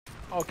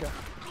Okay.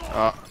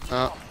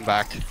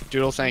 Back.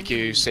 Doodle, thank you.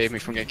 You saved me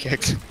from getting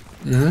kicked.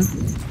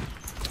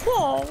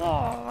 What?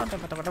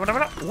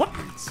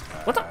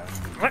 What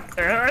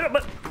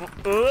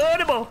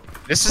the?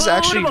 This is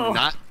actually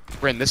not...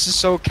 Rin, this is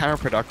so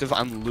counterproductive,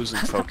 I'm losing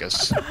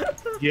focus.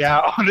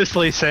 Yeah,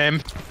 honestly,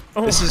 same.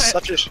 This is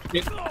such a shit...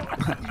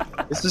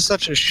 This is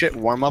such a shit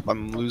warm-up,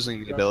 I'm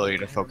losing the ability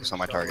to focus on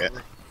my target.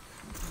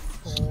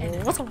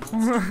 What's up?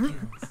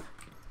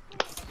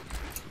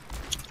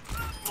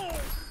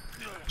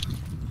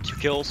 2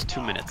 kills,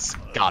 2 minutes.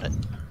 Got it.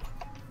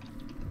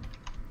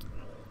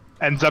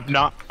 Ends up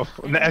not.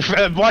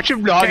 Watch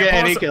him not get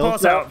any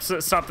kills.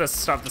 Stop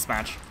this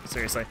match.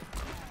 Seriously.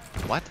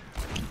 What?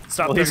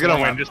 Stop. Well, he's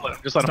gonna win. Just let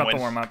him win. Stop the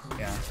warm up.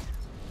 Yeah.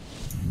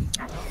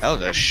 That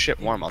was a shit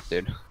warm-up,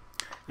 dude.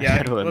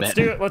 Yeah.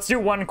 Let's do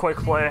one quick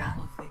play.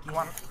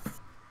 One.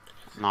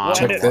 Nah,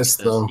 check this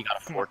though. You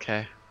got a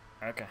 4K.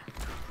 Okay.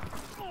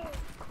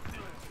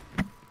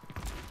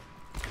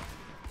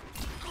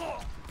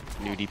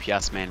 New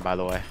DPS main, by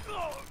the way.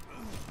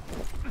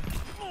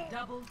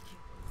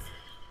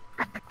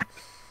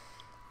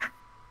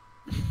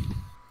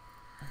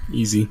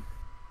 Easy.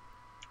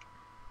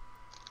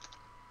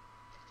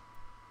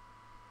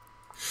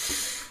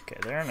 Okay,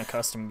 they're in a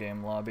custom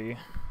game lobby.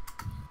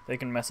 They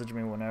can message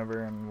me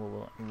whenever,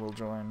 and we'll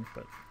join.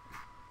 But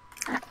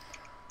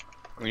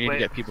We need to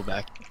get people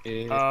back.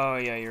 oh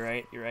yeah, you're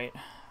right. You're right.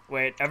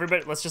 Wait,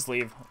 everybody, let's just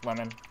leave.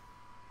 Lemon.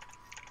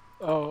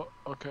 Oh,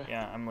 okay.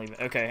 Yeah, I'm leaving.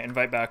 Okay,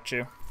 invite back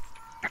Chew.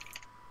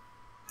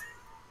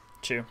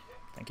 Chew,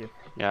 thank you.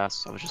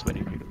 Yes, I was just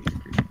waiting for you to leave.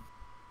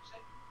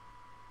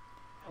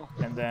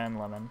 And then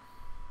Lemon.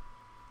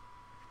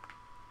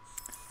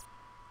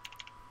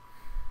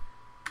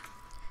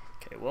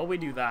 Okay, while we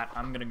do that,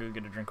 I'm gonna go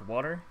get a drink of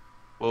water.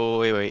 Whoa,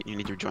 wait. You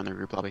need to join the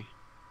group lobby.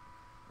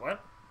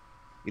 What?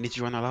 You need to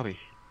join the lobby.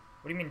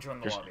 What do you mean join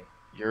the lobby?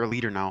 You're a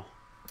leader now.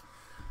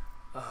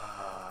 Wait,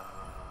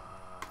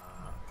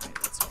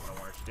 that's not what I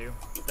wanted to do.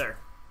 There.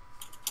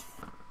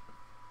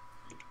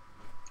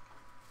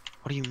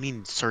 What do you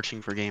mean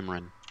searching for game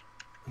run?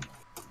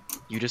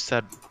 You just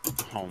said,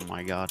 oh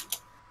my god.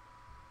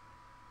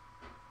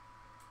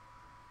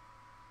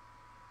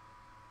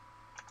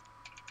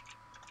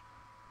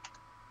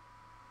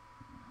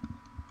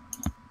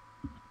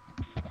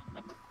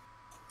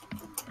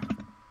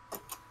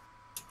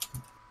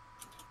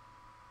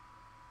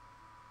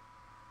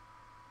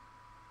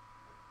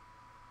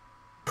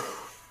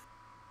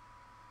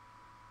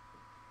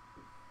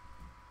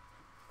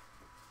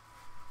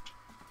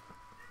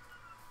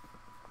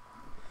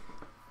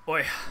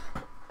 Oi.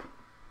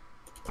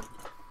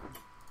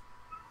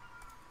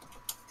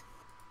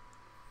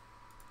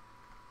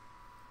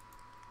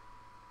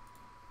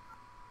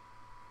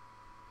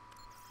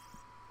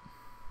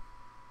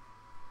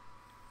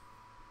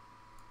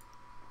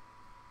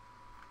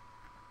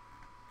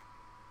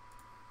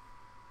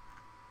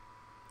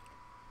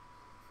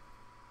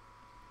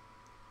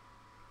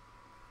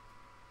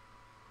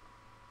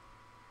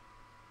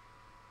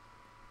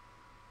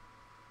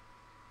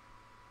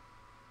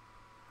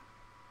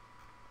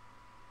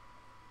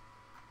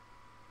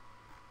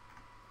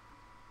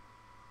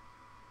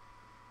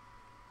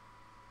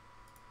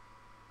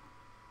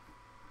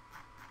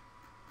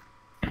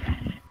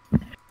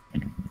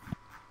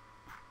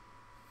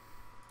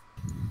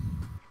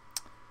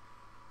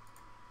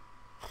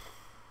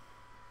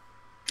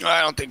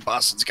 I don't think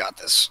Boston's got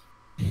this.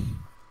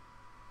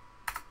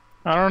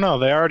 I don't know.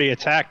 They already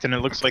attacked, and it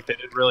looks like they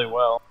did really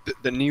well.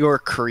 The New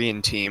York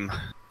Korean team.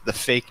 The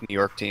fake New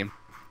York team.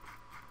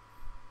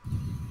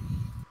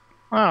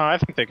 Oh, I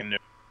think they can do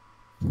it.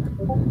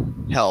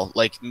 Hell,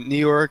 like, New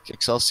York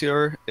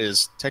Excelsior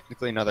is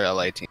technically another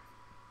LA team.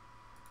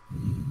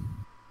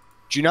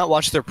 Did you not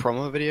watch their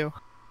promo video?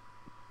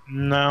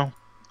 No,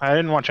 I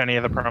didn't watch any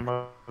of the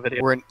promo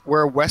video.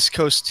 We're a West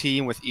Coast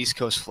team with East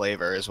Coast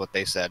flavor, is what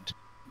they said.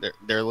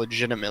 They're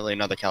legitimately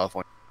another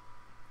California.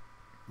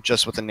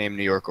 Just with the name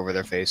New York over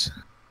their face.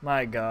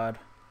 My god.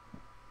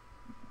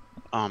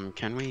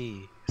 Can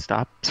we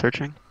stop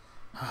searching?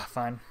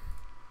 Fine.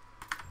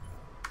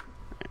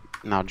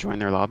 Now join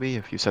their lobby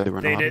if you said they were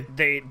in a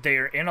lobby?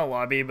 They're in a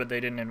lobby, but they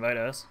didn't invite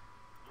us.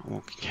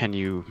 Well, can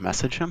you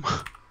message him?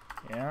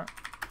 Yeah.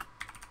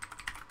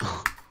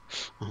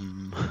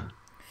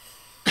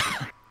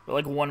 We're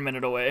like 1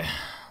 minute away.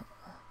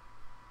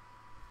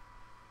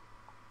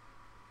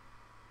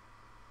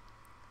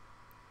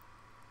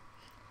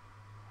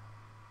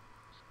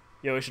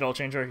 Yo, we should all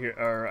change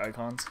our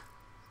icons.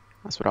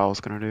 That's what I was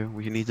gonna do.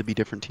 We need to be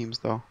different teams,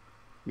 though.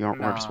 We're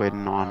just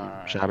waiting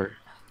on Jabber.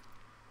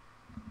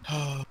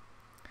 No.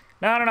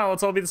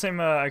 Let's all be the same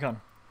icon.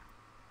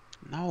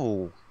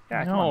 No.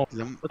 Yeah, No.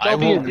 I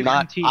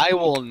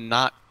will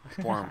not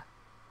form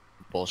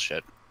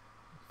bullshit.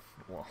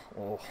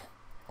 Oh,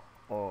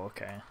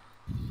 okay.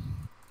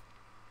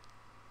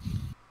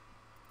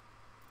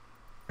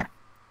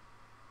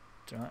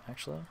 Do I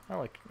actually? I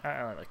like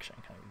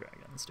Shanghai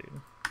Dragons,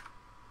 dude.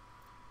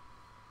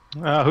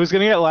 Who's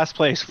gonna get last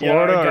place?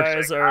 Florida yeah, or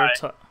guys Shanghai?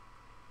 are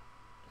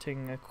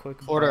taking a quick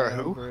Florida or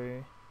bio who?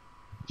 break.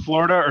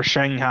 Florida or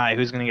Shanghai?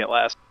 Who's gonna get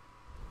last?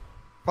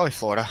 Probably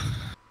Florida.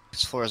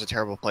 Because Florida's a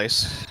terrible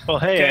place. Well,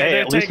 hey, Okay, hey,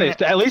 they're at least taking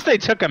they at least they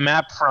took a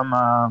map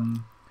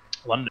from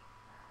London.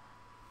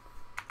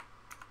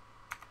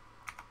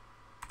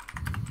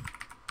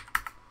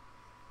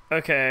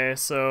 Okay,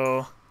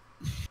 so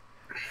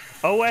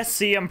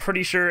OSC, I'm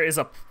pretty sure is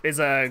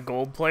a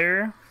gold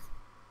player.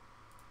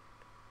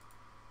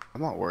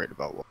 I'm not worried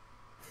about what.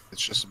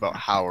 It's just about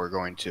how we're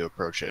going to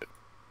approach it.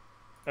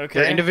 Their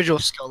Okay. individual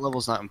skill level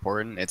is not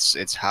important.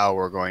 It's how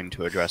we're going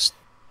to address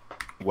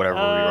whatever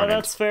we run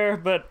That's into. fair,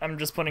 but I'm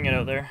just putting it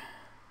out there.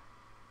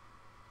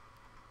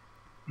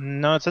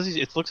 No, it says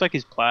it looks like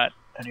he's plat.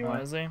 Oh,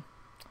 Anyway, is he?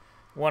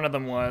 One of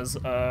them was.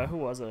 Who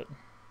was it?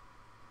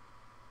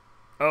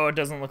 Oh, it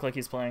doesn't look like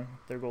he's playing.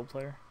 Their gold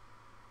player.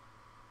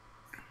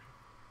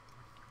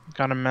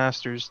 got a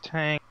Masters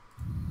tank.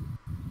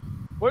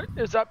 What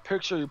is that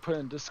picture you put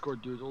in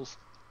Discord, Doodles?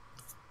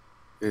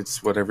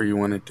 It's whatever you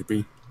want it to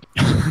be.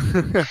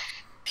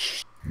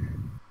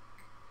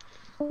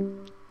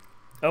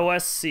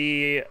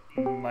 OSC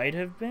might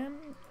have been.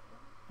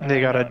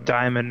 They got a No.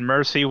 Diamond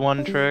Mercy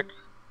one trick.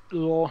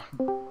 Ugh.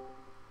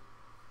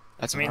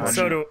 That's I mean, unfortunate.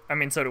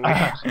 so do we.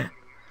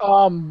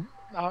 Oh,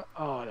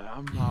 yeah,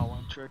 I'm not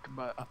one trick,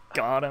 but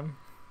Got him.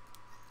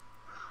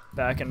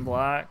 Back in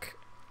black.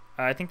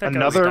 I think that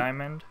guy was Another-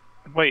 diamond.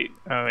 Wait,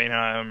 oh wait, no,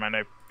 never mind.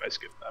 I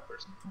skipped that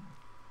person.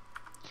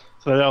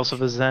 So there's also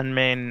the Zen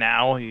main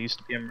now. He used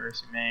to be a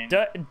Mercy main.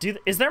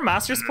 Is their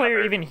Masters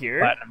player even here?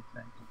 Platinum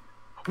thing.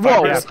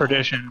 whoa, Yeah,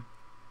 Perdition.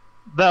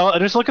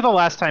 Just look at the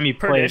last time he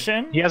played.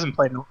 Perdition? He hasn't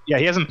played. He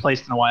hasn't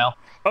placed in a while.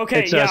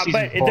 Okay, It's, yeah,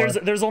 season but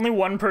 4. there's only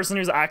one person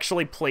who's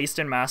actually placed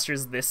in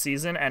Masters this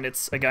season, and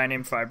it's a guy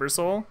named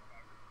Fibersoul.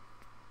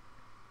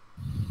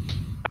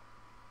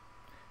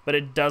 But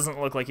it doesn't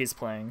look like he's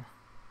playing.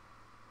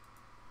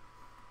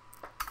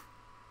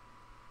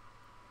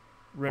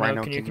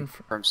 Rhino, can you can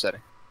confirm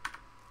setting?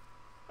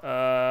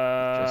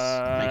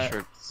 Just make sure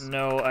it's...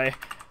 No, I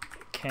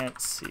can't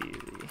see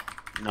the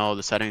No,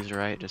 the settings are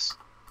right. Just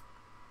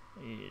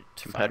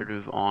to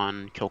competitive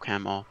on, kill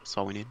cam off. That's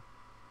all we need.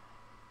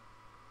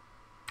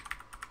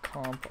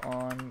 comp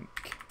on.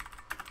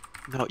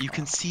 No, you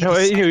can see. No,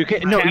 the you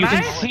can, no, Can you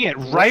can I? see it.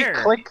 Where?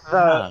 Right click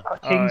the Oh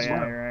King's yeah,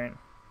 Row. you're right.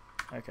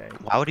 Okay.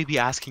 Why would he be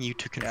asking you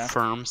to Yeah.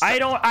 confirm? I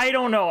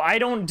don't know. I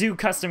don't do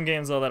custom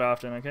games all that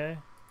often. Okay.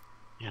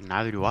 Yeah,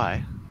 neither do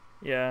I.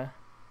 Yeah.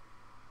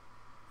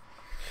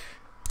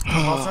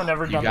 I've also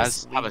never You done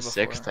guys this have a league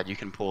six before. that you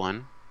can pull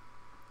in.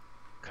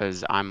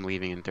 Cause I'm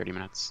leaving in 30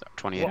 minutes.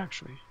 28 What?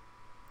 actually.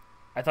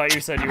 I thought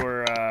you said you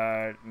were.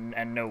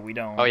 And no, we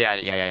don't. Oh yeah.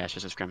 It's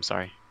just a scrim.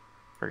 Sorry,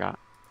 forgot.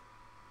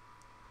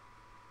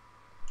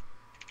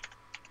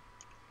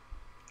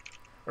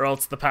 Or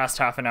else the past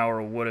half an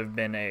hour would have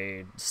been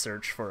a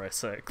search for a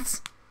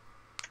 6.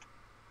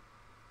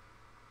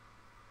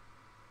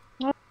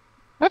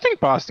 I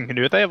think Boston can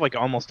do it. They have like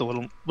almost a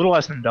little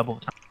less than double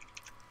the time,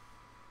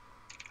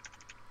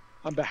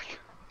 I'm back.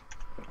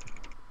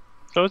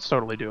 so it's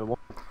totally doable.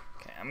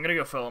 Okay, I'm gonna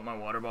go fill up my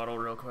water bottle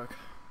real quick.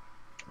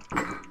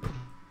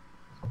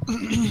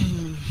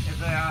 If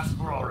they ask,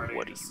 we're all ready.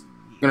 I'm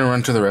gonna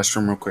run to the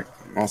restroom real quick.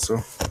 Also,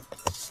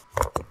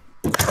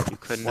 You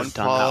couldn't One have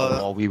done paw-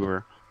 that while we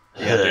were.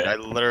 Yeah, dude, I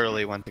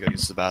literally went to go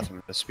use the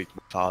bathroom to speak to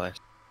my father.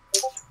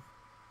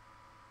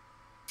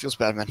 Feels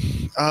bad, man.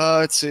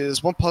 It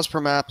says 1 pause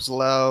per map is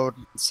allowed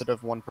instead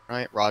of 1 per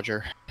night.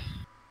 Roger.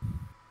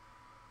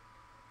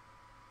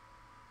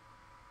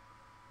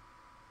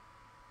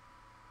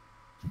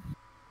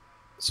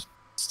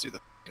 Let's do the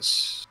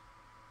focus.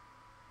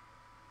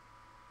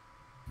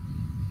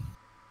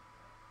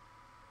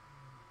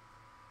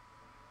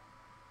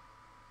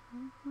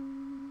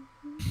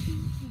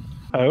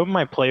 I hope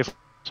my play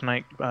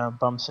tonight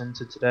bumps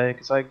into today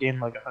because I gained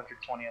like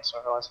 120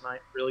 SR last night.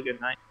 Really good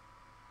night.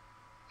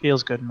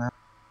 Feels good, man.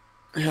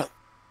 Yeah.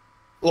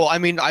 Well, I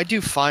mean, I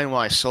do fine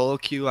when I solo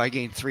queue. I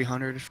gained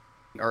 300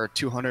 or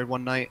 200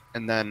 one night,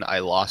 and then I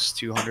lost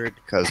 200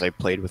 because I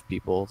played with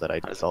people that I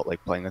felt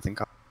like playing with in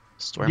co-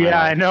 Story of my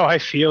Yeah, I life. know. I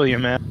feel you,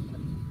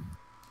 man.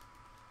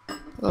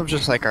 I'm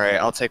just like, alright,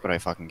 I'll take what I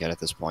fucking get at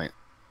this point.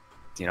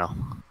 You know?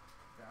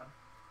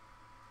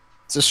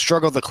 It's a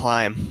struggle to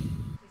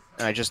climb.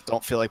 And I just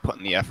don't feel like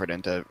putting the effort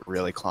into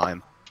really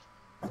climb.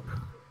 I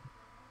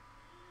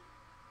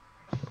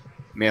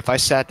mean, if I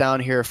sat down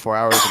here 4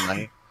 hours a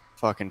night,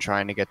 fucking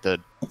trying to get the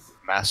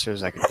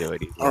masters, I could do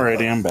it easily,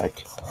 alrighty, I'm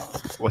back.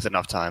 with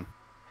enough time.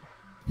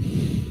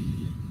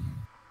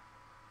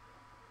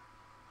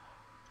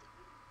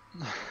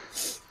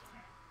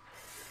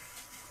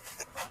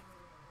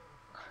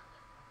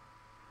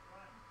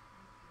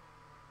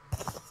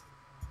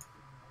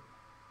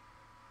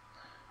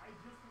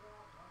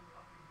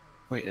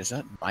 Wait, is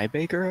that my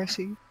baker I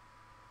see?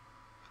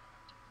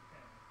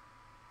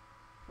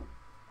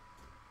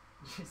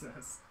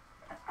 Jesus.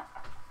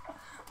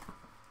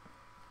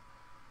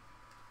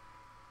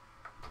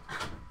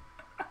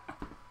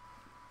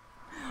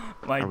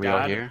 My Are we all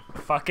dad here?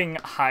 fucking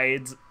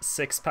hides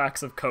 6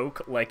 packs of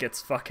coke like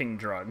it's fucking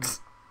drugs.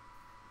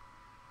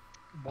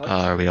 What?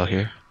 Are we all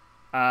here?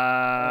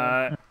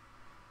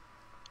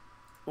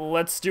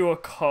 Let's do a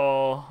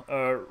call,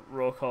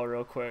 roll call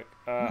real quick.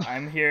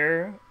 I'm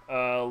here,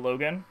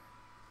 Logan.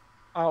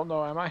 I don't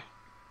know, am I?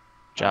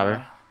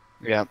 Jabber.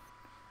 Yeah.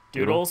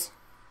 Doodles.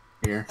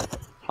 Here.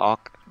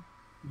 Hawk.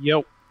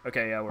 Yo.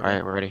 Okay, yeah, we're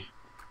Alright, we're ready.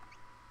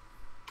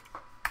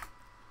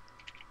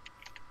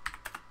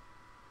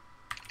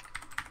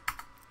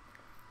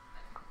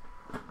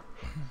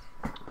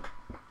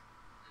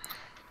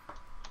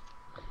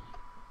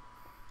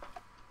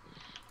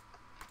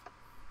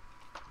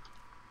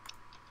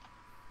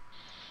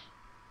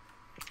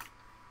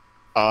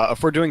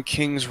 If we're doing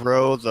King's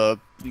Row, the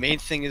main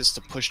thing is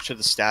to push to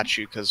the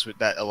statue because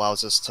that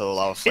allows us to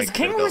allow a flank Is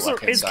to go left-hand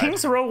King's side.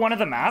 King's Row one of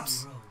the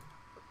maps?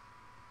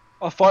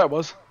 I thought it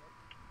was.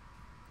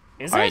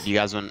 Is Alright, it? you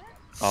guys want...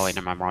 Oh wait,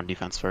 never mind, we're on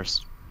defense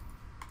first.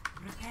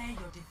 Prepare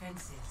your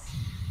defenses.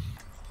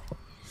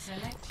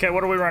 Select Okay,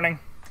 what are we running?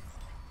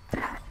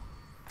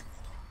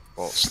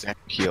 Well, standard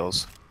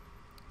heals.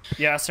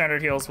 Yeah,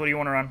 standard heals. What do you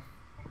want to run,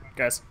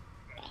 guys?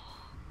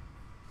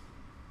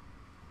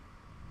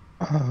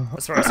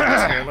 Let's run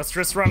here. Let's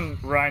just run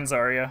Ryan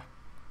Zarya.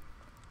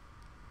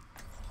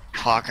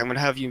 Hawk, I'm gonna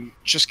have you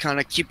just kind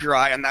of keep your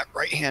eye on that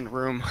right-hand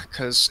room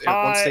because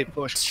once they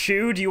push.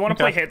 Chew, do you want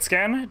to play hit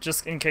scan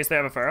just in case they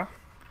have a Pharaoh?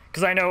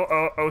 Because I know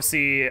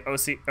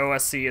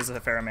OSC is a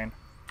Pharaoh main.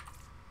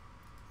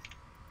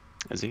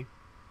 Is he?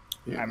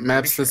 Yeah, I'm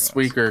maps pretty this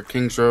sure it week are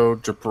Kings Row,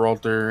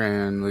 Gibraltar,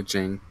 and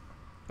Lijing.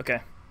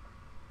 Okay.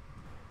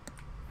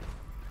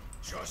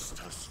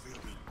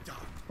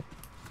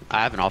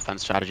 I have an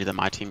offense strategy that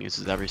my team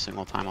uses every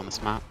single time on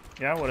this map.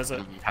 Yeah, what is it?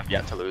 And we have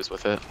yet to lose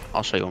with it.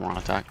 I'll show you when we're on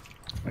attack.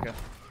 Okay.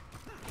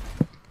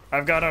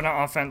 I've got an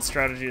offense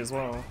strategy as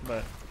well,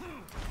 but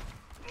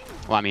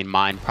Well, I mean,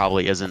 mine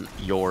probably isn't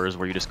yours,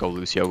 where you just go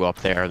Lucio, go up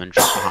there, and then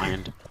jump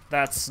behind.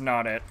 that's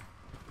not it.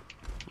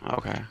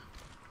 Okay.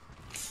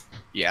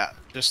 Yeah.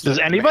 Just Does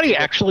anybody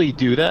actually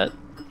do that?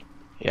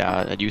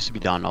 Yeah, it used to be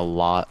done a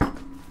lot.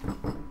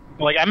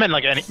 Like I meant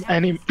like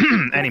any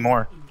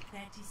anymore. in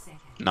 30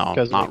 seconds. No,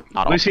 Because not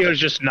all. Lucio's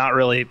just not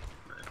really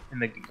in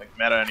the like,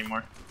 meta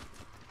anymore.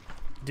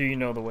 Do you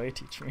know the way?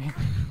 Teach me.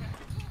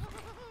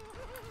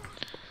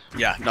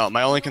 Yeah. No,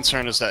 my only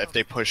concern is that if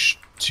they push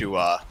to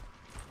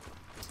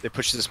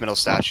this middle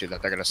statue,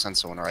 that they're gonna send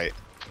someone right.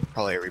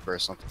 Probably a Reaper or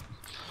something.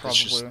 It's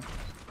just- Probably.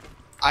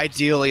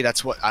 Ideally,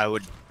 that's what I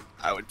would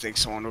think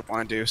someone would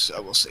want to do.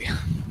 So we'll see.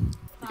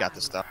 We got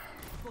this stuff.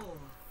 4,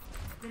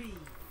 3,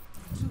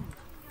 2,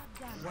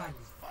 1.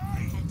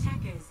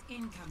 Attackers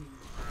incoming.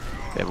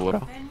 They have a Widow.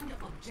 Defend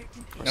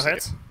objective No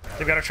hits.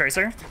 They've got a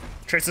Tracer.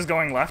 Tracer's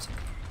going left.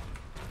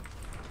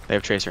 They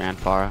have Tracer and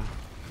Pharah.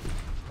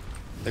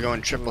 They're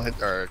going triple hit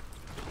or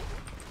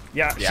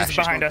Yeah, yeah. she's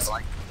behind going us. for,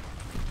 like,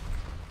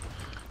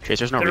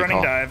 Tracer's no They're running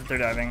recall. dive. They're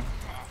diving.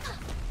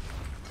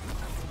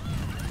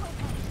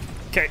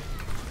 Okay.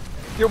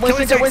 You're Kill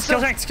Winston, tanks, Winston.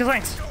 kill tanks, kill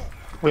tanks.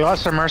 We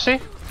lost our Mercy.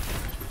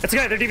 It's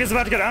okay, their D.Va's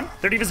about to go down.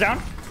 Their D.Va's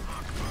down.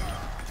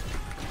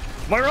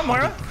 Moira,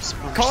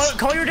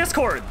 call your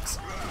discords.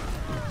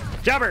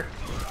 Jabber,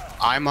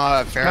 I'm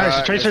Farah. Guys,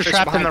 the Tracer's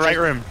trapped in the right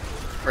room.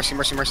 Mercy,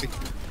 mercy, mercy.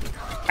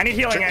 I need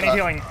healing, I need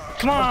healing.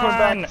 Come I'm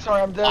coming on. back.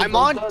 Sorry, I'm dead. I'm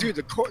on, dead. dude.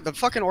 The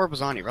fucking orb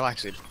was on you.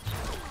 Relax, dude.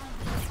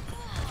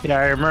 Yeah,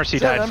 our Mercy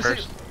Dead, died I'm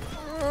first.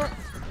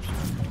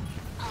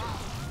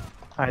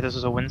 Alright, this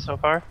is a win so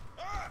far.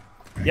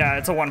 Yeah,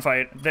 it's a one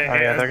fight. Oh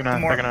yeah, they're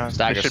gonna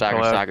Stagger, they should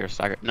pull out.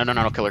 stagger.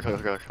 No, kill her.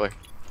 Clear point,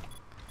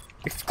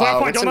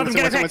 Winston, don't let them get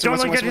a Winston, tech, don't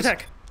let them get a Winston,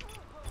 tech.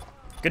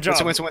 Good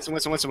job. Winston.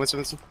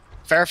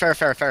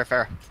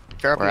 Farah.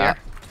 Farah up in the air.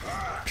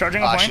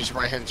 Charging a point. She's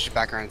right here. She's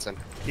back around inside.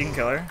 You can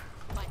kill her.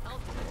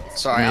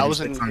 Sorry, I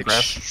was in 86 on grab.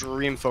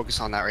 extreme focus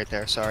on that right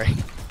there. Sorry.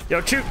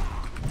 Yo, shoot.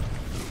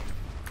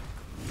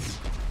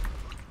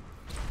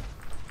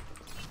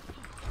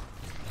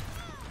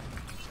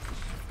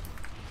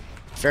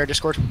 Fair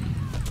Discord.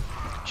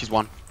 She's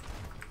one.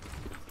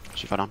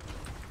 She fell down.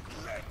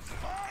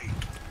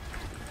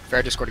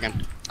 Fair Discord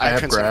again. I have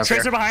Tracer grab. fair.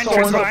 Tracer behind, So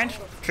Tracer on the- behind.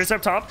 Tracer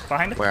up top,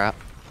 behind. Where at?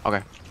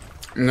 Okay.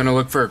 I'm gonna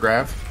look for a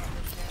grab.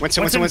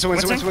 Winston. Tracer's DVD, still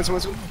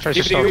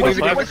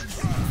DVD.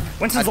 left.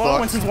 Winston's I low, thought-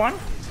 Winston's one.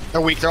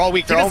 They're weak. They're all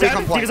weak. They're all D.Va's weak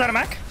on dead, point. D.Va's out of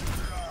mech.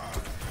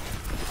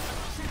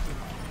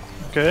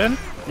 Good.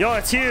 Yo,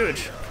 it's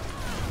huge.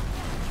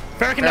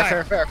 Farah can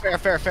die.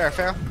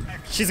 Fair.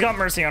 She's got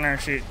mercy on her.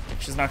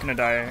 She's not gonna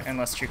die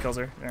unless she kills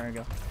her. There we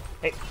go.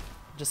 Hey,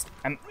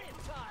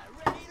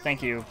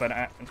 thank you, but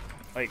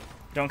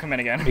don't come in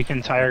again. We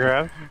can tire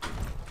grab.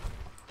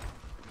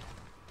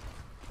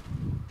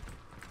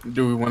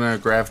 Do we want to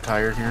grab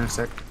tire here in a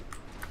sec?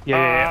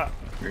 Yeah. Hey,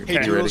 Okay. You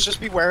dude, ready? let's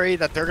just be wary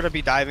that they're gonna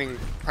be diving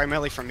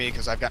primarily from me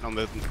because I've got no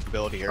movement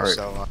ability here. Alright.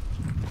 So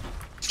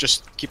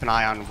just keep an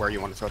eye on where you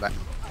want to throw that.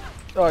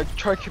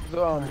 Try to keep the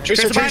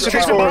Tracer behind,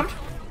 Tracer forward. bombed.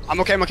 I'm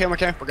okay. We're good.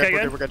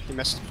 Okay, We're good. He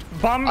missed.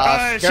 Bomb,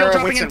 Farah, shield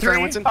dropping Winston, in 3,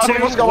 Farah, Winston. 2,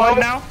 Let's go 1 out.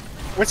 now.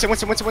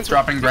 Winston.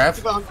 Dropping grab.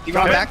 You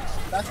going Okay. back?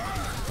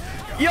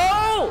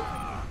 Yo!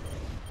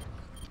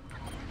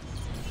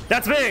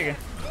 That's big.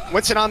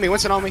 Winston on me.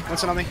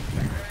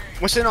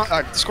 Winston,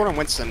 Discord on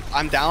Winston.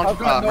 I'm down. I've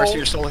got Mercy no-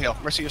 your solo heal.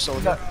 Mercy your solo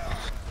heal.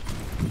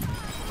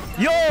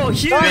 Yo,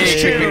 huge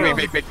Big,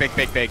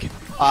 too. big.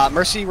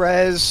 Mercy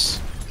res.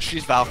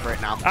 She's Valk right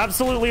now.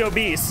 Absolutely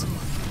obese.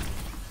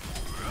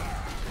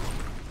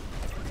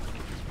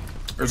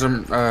 There's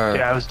a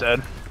Yeah, I was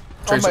dead.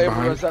 Oh, Tracer my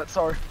behind. was that?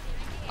 Sorry.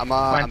 I'm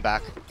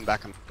back. I'm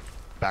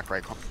back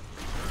right.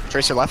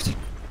 Tracer left.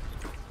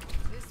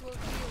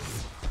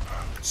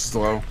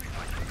 Slow.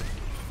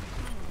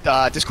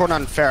 Discord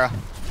on Farah.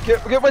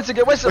 Get Winston.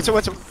 Get Winston.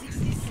 Winston.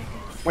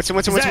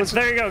 Zed,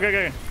 there you go.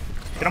 Good.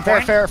 Get him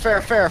Fair.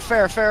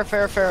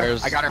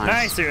 There's I got her.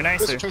 nice.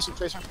 Nice, dude.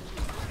 Tracer.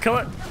 Kill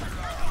it.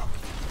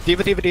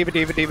 Diva. Can we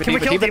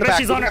kill in the Diva? back,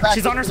 She's on in the back, her.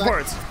 She's on her in the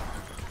back. supports.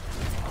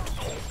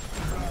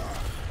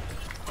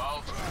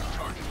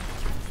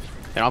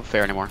 They're not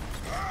fair anymore.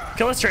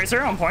 Kill this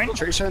Tracer on point.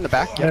 Tracer in the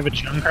back. I have a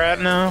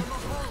Junkrat now.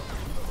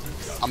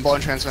 I'm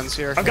blowing transcends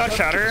here. I've got Keep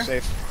Shatter. it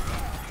safe.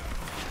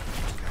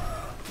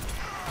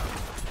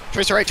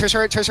 Tracer right.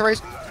 Tracer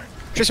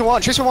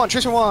one.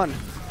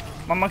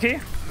 One monkey.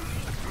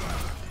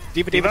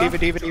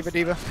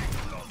 Diva.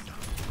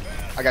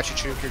 I got you,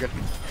 Chew. You're good.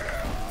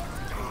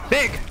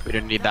 Big. We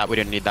didn't need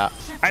that.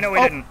 I know we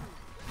didn't.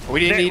 We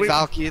didn't They- need we-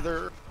 Valk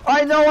either.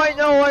 I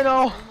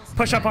know.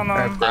 Push up on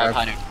them. Grab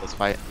high noon for this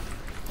fight.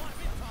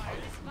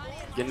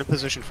 Get in a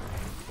position for.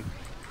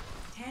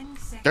 10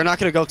 seconds. They're not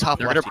gonna go top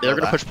They're left.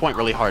 gonna push point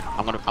really hard.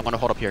 I'm gonna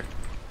hold up here.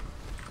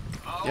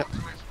 Yep.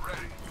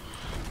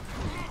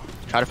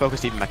 Try to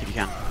focus even mech if you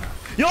can.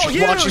 Yo, She's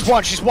huge.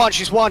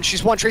 one.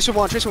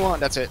 Tracer one.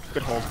 That's it.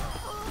 Good hold.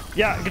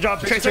 Yeah, good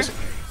job, Tracer.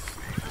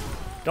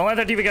 Don't let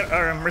that Diva get,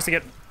 or Mercy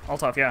get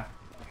ult off, yeah.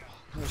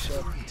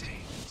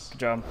 Good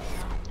job.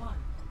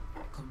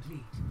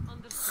 Complete.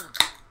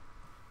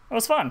 That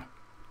was fun.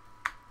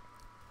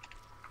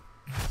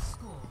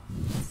 Score.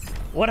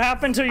 What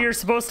happened to you're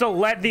supposed to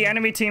let the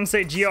enemy team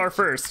say GR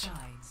first?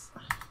 Sides.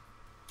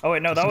 Oh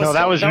wait, no, that was No,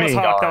 that was me.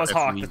 Hawk. That was If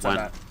Hawk we that said win.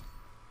 that.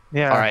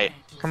 Yeah. All right.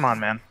 Come on,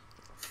 man.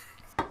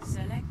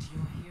 Select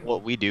your hero.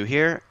 What we do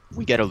here,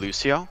 we get a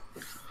Lucio,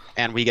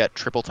 and we get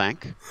triple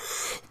tank.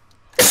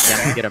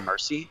 Then we get a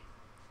Mercy.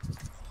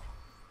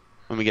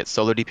 When we get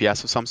solo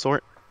DPS of some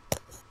sort,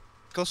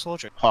 Go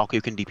soldier. Hawk,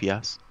 you can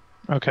DPS.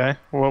 Okay.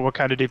 Well, what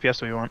kind of DPS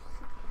do we want?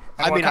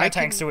 And I what mean, kind I of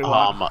tanks can- do we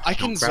want? I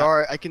can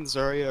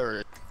Zarya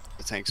or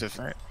the tanks if.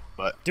 Alright.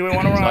 But Do we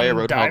want to Zarya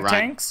run Roadhog dive Ryan.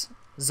 tanks?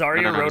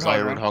 Zarya No, Roadhog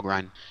Zarya Ryan. Roadhog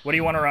Ryan. What do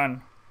you want to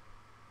run?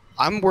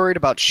 I'm worried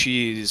about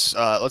cheese.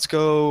 Let's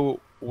go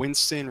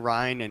Winston,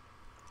 Ryan,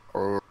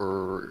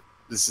 or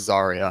this is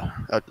Zarya.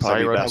 That'd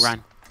probably Zarya be Roadhog best.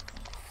 Ryan.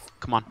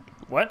 Come on,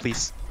 What?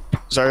 please.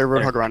 Zarya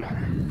Roadhog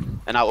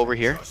Run. And now over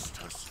here,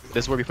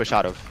 this is where we push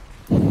out of.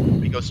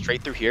 We go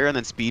straight through here and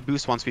then speed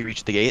boost once we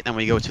reach the gate, and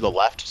we go to the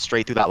left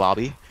straight through that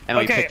lobby, and then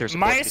we Okay, pick their supports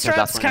my because that's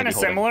strat's where kind they're of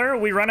holding. similar.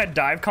 We run a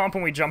dive comp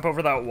and we jump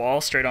over that wall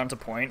straight onto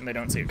point, and they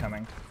don't see it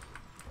coming.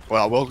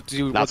 Well, we'll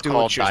do That's what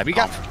called choose.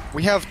 dive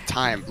We have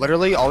time.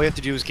 Literally, all we have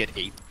to do is get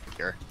 8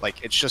 here.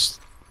 Like it's just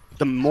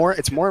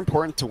it's more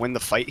important to win the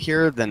fight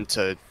here than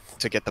to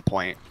get the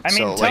point. I mean,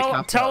 so,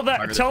 like, tell the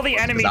harder than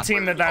enemy because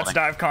team that's that where that's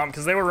they're dive comp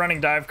because they were running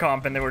dive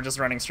comp and they were just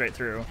running straight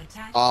through.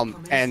 Attack and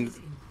commences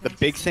in the 30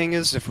 big thing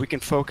is if we can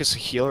focus a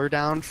healer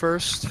down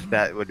first,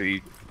 that would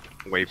be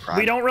way prime.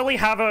 We don't really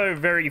have a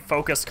very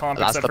focused comp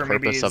That's except the for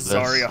maybe purpose of this,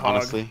 Zarya Hog.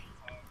 honestly.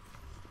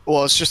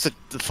 Well, it's just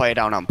the fight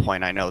down on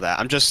point. I know that.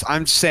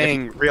 I'm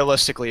saying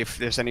realistically, if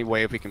there's any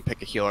way we can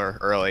pick a healer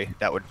early,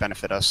 that would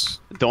benefit us.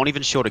 Don't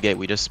even shield a gate.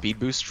 We just speed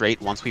boost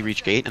straight once we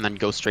reach gate, and then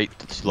go straight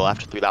to the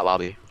left through that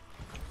lobby.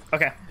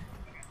 Okay.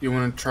 You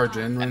want to charge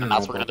in? And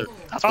that's where the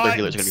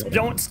healers are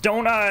gonna be.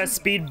 Don't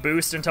speed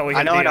boost until we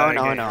hit I know, the I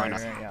know, gate. I know, Right, I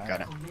know. yeah.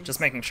 Got it. Just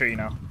making sure you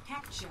know.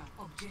 Capture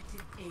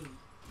objective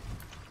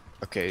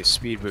A. Okay,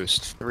 speed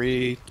boost.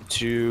 3,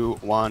 2,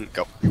 1,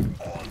 go. Through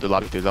the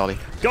lobby, through the lobby.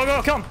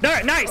 Go, kill him.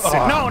 There, nice.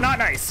 No, not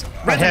nice.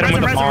 I hit him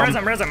with the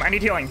bomb. Res him. I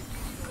need healing.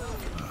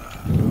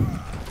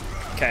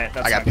 Okay,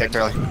 that's I got not picked good.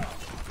 early.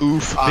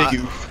 Oof, big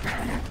oof.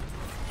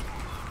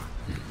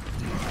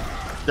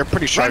 They're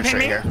pretty sharp Run, right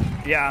ping here. me.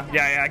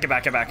 Yeah. Get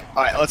back.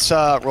 All right, let's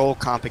roll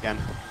comp again.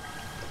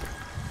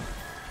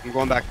 I'm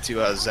going back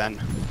to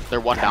Zen. They're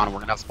one down, and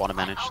we're gonna have spawn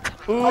advantage.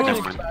 Ooh, I Never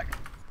couldn't mind. get back.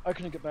 I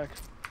couldn't get back.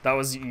 that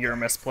was your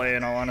misplay.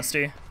 In all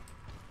honesty,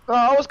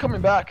 I was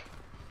coming back.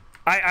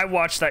 I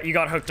watched that. You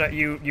got hooked up.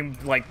 You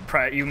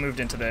you moved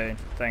into the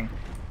thing.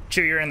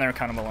 Chew, you're in there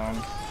kind of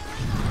alone.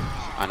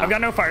 I know. I've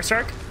got no fire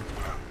strike.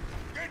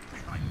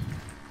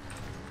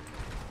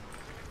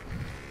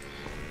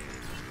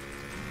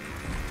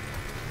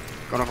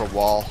 Going over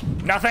wall.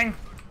 Nothing.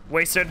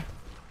 Wasted.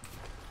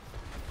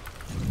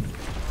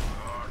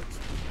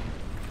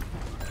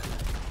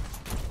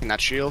 In that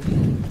shield.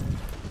 Can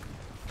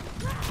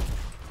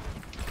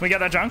we get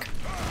that junk?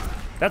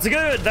 That's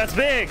good. That's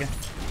big.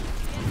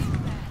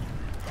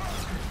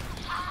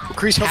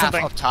 Increase Kill half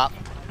something. up top.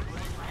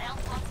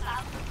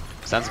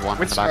 Zen's one in the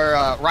Winston,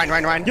 back. or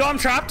Ryan. Yo, I'm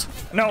trapped.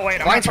 No, wait,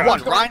 I'm Ryan's not one.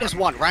 trapped. Ryan is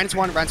one. Ryan's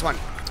one.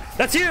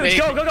 That's huge. Big.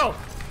 Go.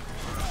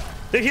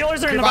 The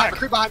healers are in the back.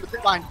 Recruit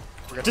behind.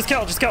 Just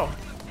kill.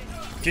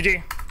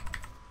 GG.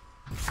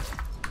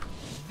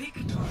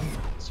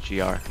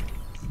 GR.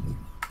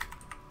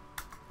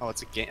 Oh,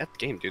 it's a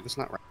game, dude. That's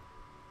not right.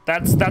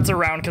 That's a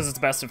round because it's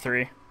best of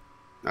 3.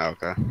 Oh,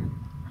 okay.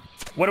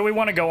 What do we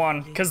want to go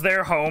on? Because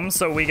they're home,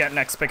 so we get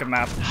next pick of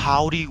map.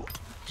 How do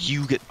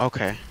you get?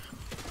 Okay.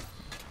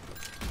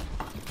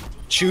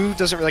 Chu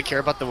doesn't really care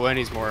about the win.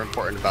 He's more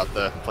important about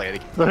the play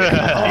of the game.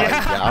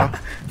 Yeah.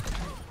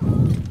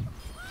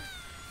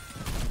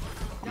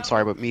 I'm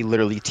sorry, but me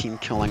literally team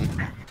killing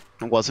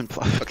wasn't.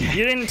 Okay.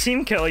 You didn't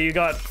team kill, you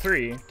got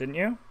 3, didn't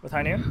you? With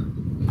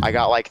Hainu? I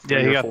got like 3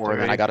 Yeah, he or got 4, and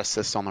then 3. I got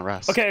assists on the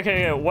rest.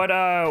 Okay.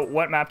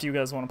 What map do you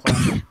guys want to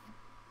play?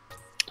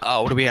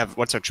 Oh, what do we have?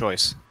 What's our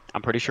choice?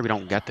 I'm pretty sure we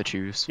don't get to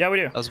choose. Yeah, we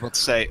do. I was about to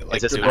say, like,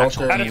 this do an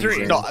actual Out of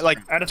 3. no, like,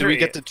 Out of do we 3.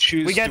 get to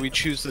choose? We get- do we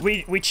choose the?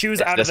 We choose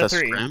Is out of this the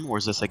a 3. scrim or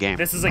is this a game?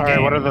 This is a All game.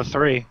 right, what are the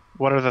 3?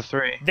 What are the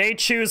 3? They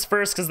choose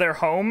first because they're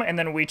home, and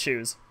then we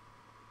choose.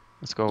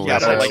 Let's go. Yeah,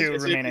 That's but the like, two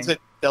is remaining.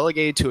 it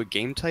delegated to a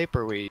game type,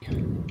 or we?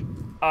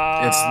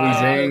 It's Li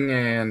Jing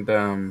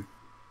and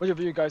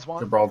Whichever you guys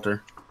want.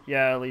 Gibraltar.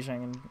 Yeah,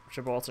 Lijiang and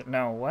Gibraltar.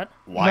 No, what?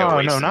 Why no,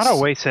 Oasis? no, not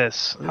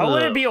Oasis. How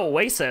would it Ugh. be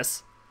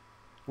Oasis?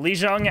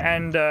 Lijiang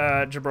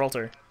and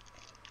Gibraltar.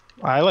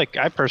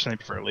 I personally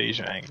prefer Li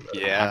Jiang.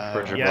 Yeah. For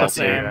Yeah,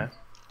 Gibraltar.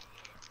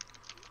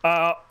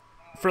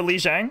 same. For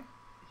Lijiang?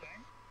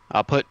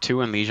 I'll put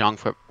 2 in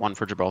Lijiang, 1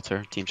 for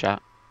Gibraltar. Team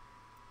chat.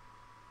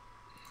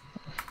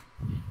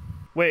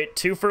 Wait,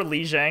 2 for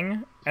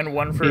Lijiang and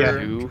 1 for... Yeah.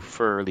 2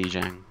 for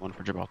Lijiang, 1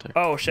 for Gibraltar.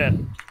 Oh, shit.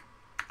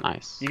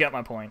 Nice. You got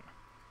my point.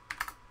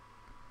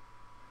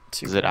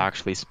 2. Is it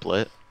actually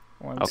split?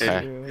 1,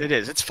 Okay. 2. It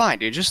is. It's fine,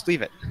 dude. Just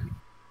leave it.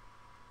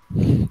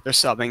 They're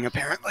subbing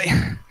apparently.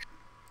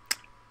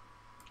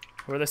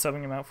 Who are they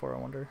subbing him out for, I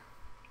wonder?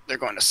 They're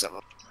going to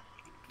sub.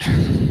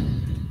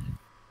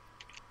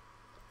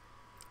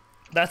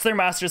 That's their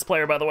Masters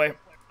player, by the way.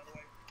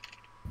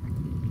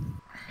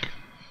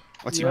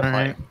 What's he Yeah.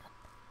 play?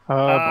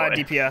 Oh, boy.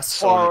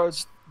 DPS. Or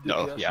it's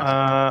No, DPS.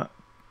 yeah.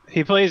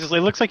 He plays. It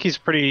looks like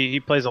he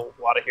plays a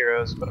lot of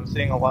heroes, but I'm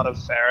seeing a lot of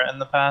Pharah in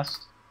the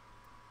past.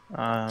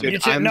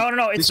 Dude,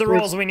 No, it's this the group-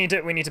 rules we need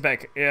to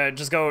pick. Yeah,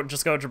 just go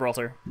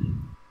Gibraltar.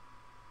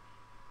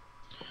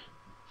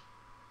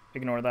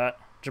 Ignore that.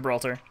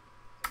 Gibraltar.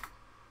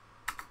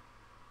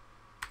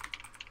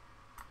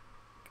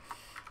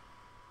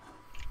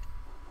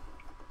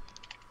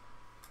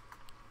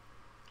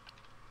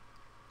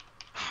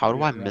 How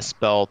do I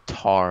misspell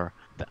tar?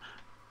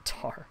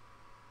 Tar.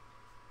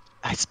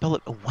 I spell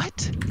it.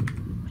 What?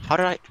 How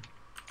did I?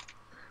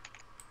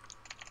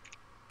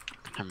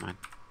 Never mind.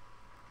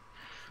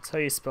 That's how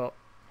you spell...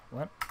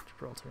 What?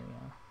 Gibraltar,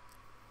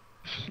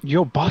 yeah.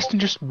 Yo, Boston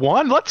just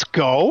won. Let's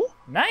go.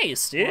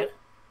 Nice, dude.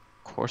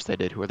 Of course they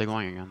did. Who are they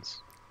going against?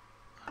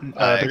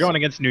 They're going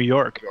against New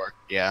York. York.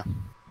 Yeah.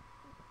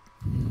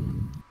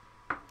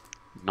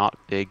 Not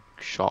big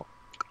shock.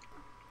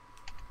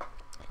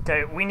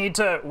 Okay,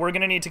 we're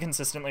gonna need to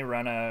consistently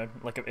run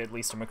at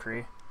least a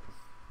McCree.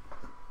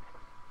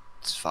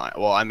 It's fine.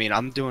 Well, I mean,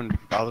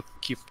 I'll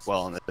keep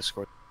well in the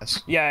Discord.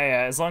 Yes.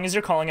 Yeah, as long as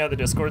you're calling out the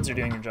Discords, you're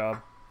doing your job.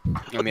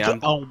 I mean,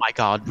 Oh my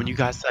god, when you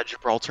guys said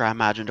Gibraltar, I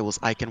imagined it was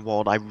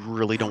Eichenwald. I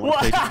really don't want to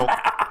play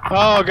Gibraltar.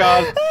 Oh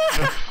God.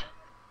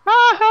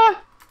 I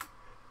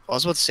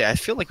was about to say, I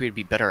feel like we'd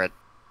be better at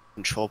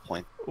control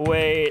point.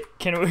 Wait,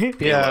 can we?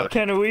 Yeah.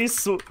 Can we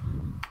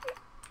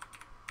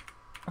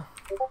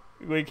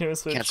Wait, can we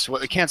switch?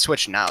 We can't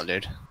switch now,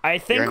 dude. I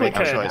think You're we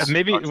making a could. choice.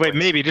 Maybe. Wait.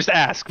 Maybe. Just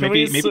ask. Can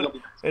Maybe. we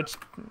Maybe. It's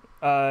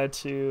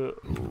to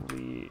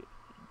Li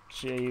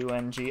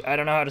Jung. I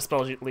don't know how to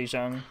spell Li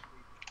Jung.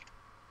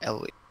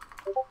 Ellie.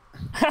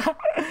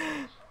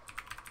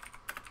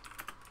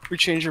 We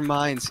changed your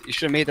minds. You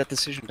should have made that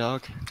decision,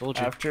 dog. I told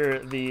you. After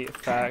the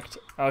fact.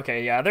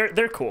 Okay, yeah,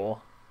 they're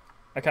cool.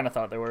 I kind of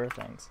thought they were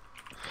things.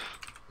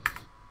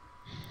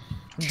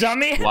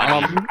 Dummy.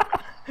 Baka.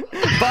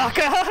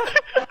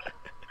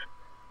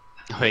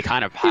 We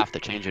kind of have to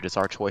change it. It's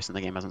our choice, and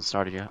the game hasn't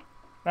started yet.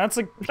 That's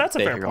a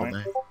Stay fair here all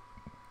point. day.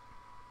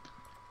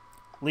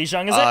 Li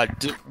Jung is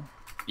it?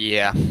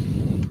 Yeah.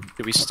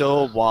 Do we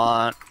still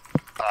want?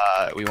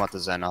 We want the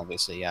Zen,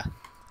 obviously. Yeah.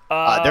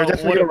 They're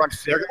definitely gonna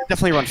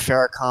run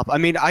Farrah comp. I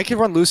mean, I could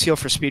run Lucio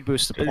for speed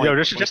boost to point.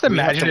 Yo, just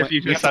imagine if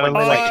you just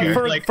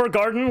suddenly for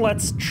Garden,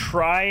 let's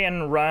try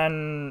and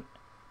run.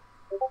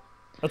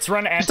 Let's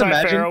run Just imagine,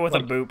 anti-Pharaoh with a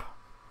like- boop.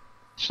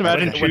 Just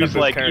imagine With a choose boot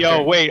like, character.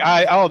 yo, wait,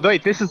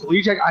 wait, this is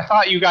Li Jiang. I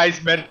thought you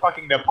guys meant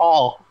fucking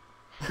Nepal.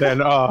 Then,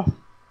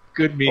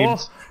 good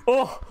memes.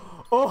 Oh!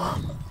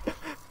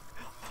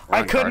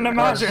 I couldn't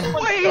imagine.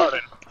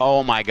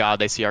 Oh my god,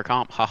 they see our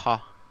comp. Haha.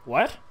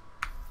 What?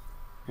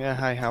 Yeah.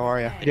 Hi. How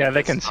are you? Yeah,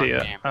 they can see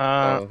it.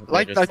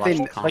 Like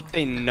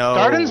they know.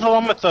 Garden's the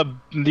one with the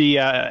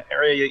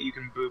area that you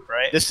can boop,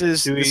 right? This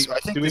is. Do we, I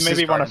think do we this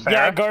maybe is want to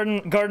Garden.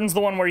 Yeah, Garden's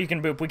the one where you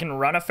can boop. We can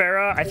run a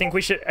Pharah. I think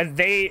we should.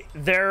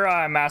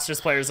 Their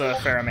Masters player's a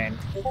Pharah main,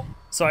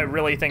 so I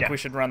really think we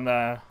should run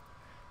the.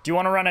 Do you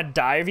want to run a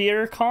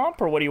Divier comp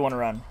or what do you want to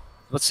run?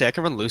 Let's see. I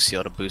can run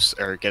Lucio to boost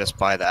or get us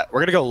by that. We're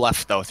gonna go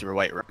left though through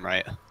White Room,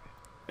 right?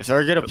 If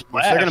they're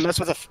gonna mess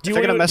with a, if Do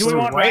they're gonna mess we with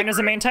want white Ryan as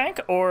a main tank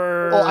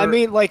or? Well, I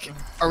mean, like,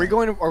 are we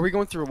going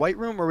through White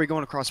Room or are we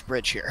going across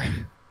bridge here?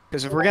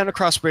 Because if we're going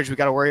across bridge, we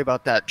got to worry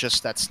about that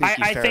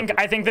sneaky. I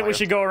think that we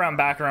should go around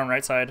back around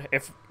right side.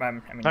 If I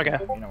mean, Okay.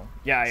 you know,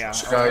 yeah.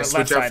 Should Or I left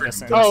switch out side. for This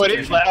D? Oh, it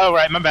is. Oh,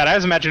 right. My bad. I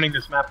was imagining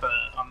this map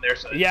on their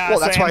side. Yeah. Well,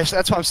 that's same.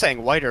 why I'm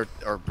saying white or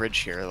bridge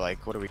here.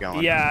 Like, what are we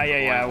going?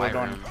 Yeah. We're White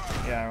going. room.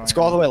 Yeah. Let's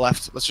go all the way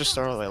left. Let's just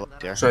start all the way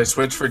left here. Should I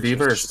switch for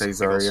Diva or stay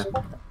Zarya?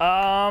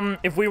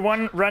 If we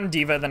run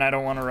Diva, then I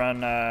don't want to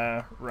run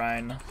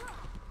Ryan.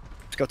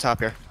 Let's go top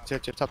here.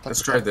 Top.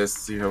 Let's try this,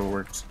 see how it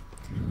works.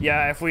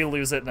 Yeah. If we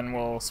lose it, then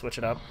we'll switch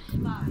it up.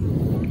 5,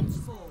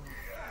 4,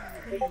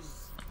 3, 2,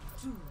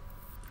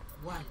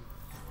 1.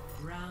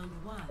 Round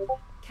 1.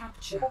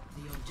 Capture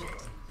the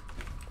objective.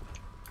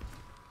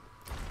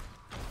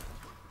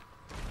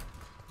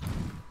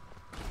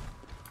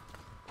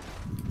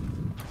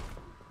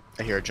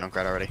 I hear a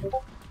Junkrat already.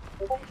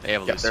 They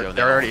have Yep, Lucio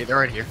they're now.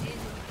 already here.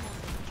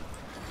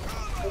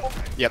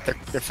 Yep,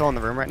 they're filling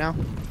the room right now.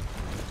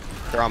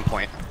 They're on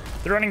point.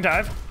 They're running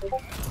dive.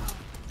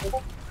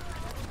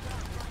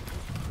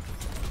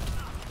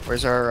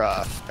 Where's our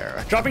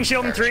Pharah? Dropping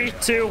shield in 3,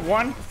 2,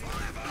 1.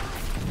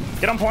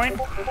 Get on point.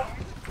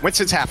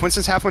 Winston's half.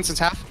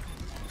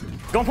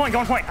 Go on point.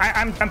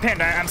 I'm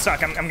pinned. I'm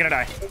stuck. I'm gonna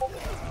die.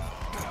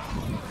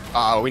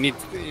 We need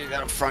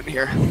that up front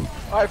here.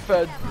 I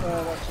fed.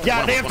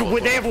 Yeah, they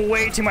have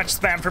way too much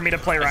spam for me to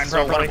play Ryan It's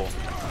so properly. winnable.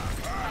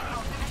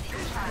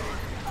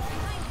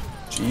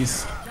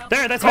 Jeez.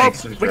 There, that's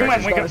Oh, me. We can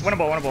win.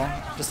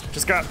 Winnable.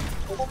 Just go.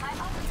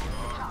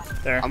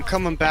 There. I'm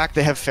coming back.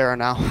 They have Pharah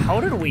now. How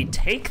did we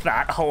take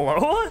that?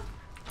 Hello?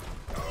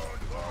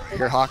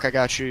 Here, Hawk, I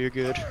got you. You're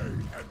good.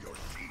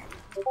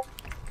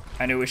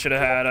 I knew we should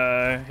have had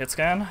a hit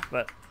scan,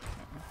 but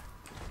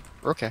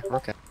We're okay.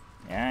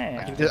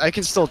 yeah. I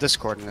can still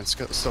Discord, and it's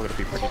still gonna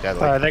be pretty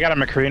deadly. They got a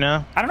McCree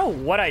now. I don't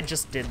know what I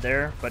just did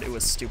there, but it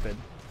was stupid.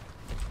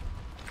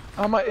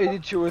 I'm at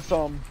 82 with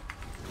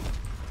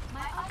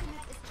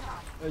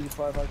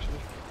 85 actually.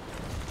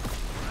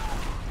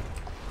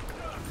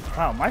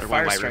 Wow, my They're going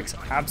fire white strikes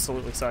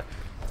absolutely suck.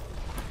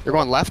 They're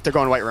going left. They're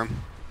going White Room.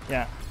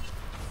 Yeah.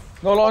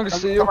 No longer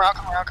see you.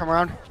 Come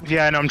around.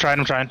 Yeah, I know. I'm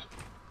trying.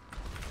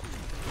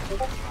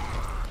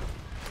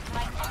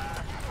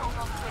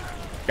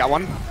 Got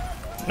one.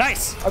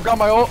 Nice. I've got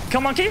my ult.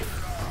 Kill monkey.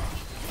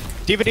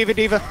 Diva.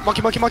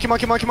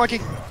 Monkey.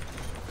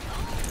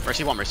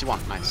 Mercy one.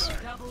 Nice.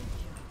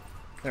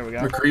 There we go.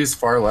 McCree's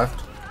far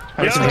left.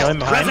 I got some healing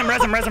behind. Res him.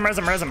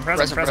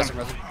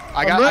 Resin.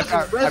 I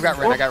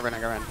got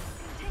Ren.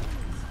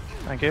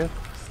 Thank you.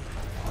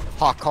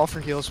 Hawk, call for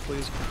heals,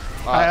 please.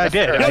 I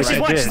did. Pharah, No, right? she's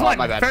one. She's Oh, one.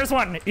 my bad. Farah's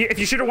one. If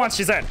you shoot her once,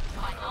 she's dead.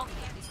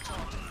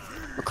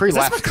 McCree Is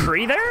this left.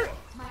 McCree there?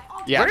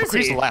 Yeah, Where is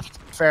McCree's he? left.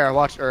 Pharah,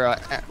 watch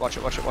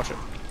it.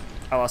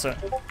 I lost it.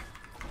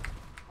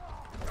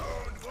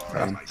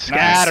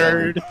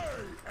 Scattered.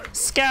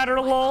 Scatter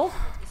lol.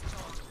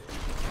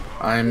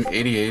 I'm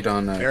 88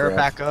 on Pharah grab.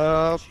 back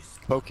up.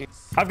 Poking.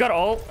 I've got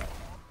ult.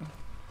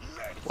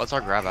 What's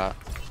our grab at?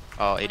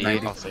 Oh, 88.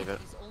 90. I'll save it.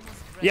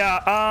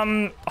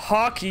 Yeah,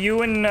 Hawk,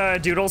 you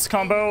and Doodles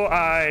combo,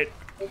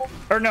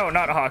 or no,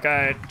 not Hawk,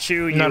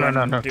 Chew, you No,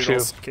 and no,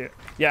 Doodles.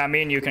 Yeah,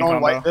 me and you can Going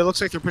combo. white. It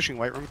looks like they're pushing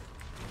White Room.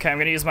 Okay, I'm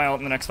gonna use my ult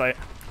in the next fight.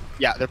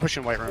 Yeah, they're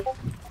pushing White Room.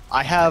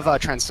 I have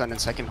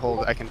Transcendence. I can.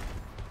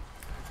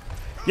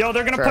 Yo,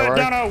 they're gonna Fair, put right?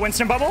 down a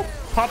Winston bubble.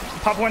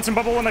 Pop a Winston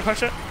bubble when they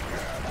push it.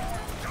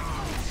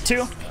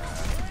 2.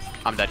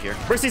 I'm dead here.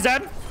 Mercy's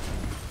dead.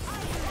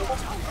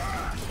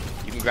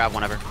 You can grab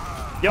whenever.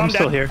 Yo, I'm I'm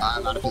still dead. here.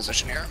 I'm out of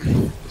position here.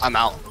 I'm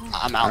out.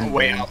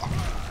 Way out.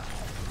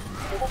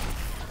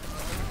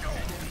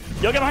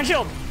 Yo, get behind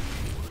shield.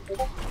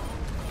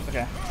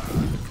 Okay.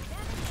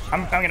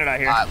 I'm gonna die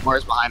here.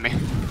 Mars behind me.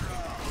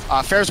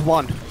 Fair's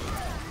one.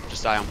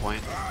 Just die on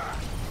point.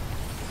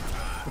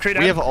 Retreat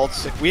We out. have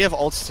ults. We have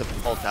ults to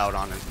ult out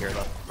on it here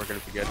though. We're gonna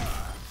be good.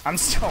 I'm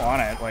still on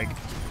it. Like,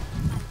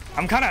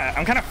 I'm kind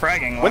of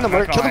fragging. Win the I'm not Mercy.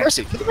 gonna Kill the lie.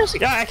 Mercy. Kill the Mercy.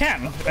 Yeah, I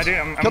can. I do.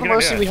 I'm Kill the gonna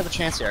Mercy. do We it. have a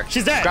chance here.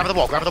 She's dead. Grab the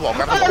wall. Go. Grab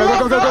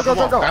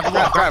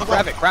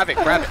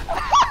it.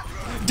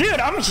 Dude,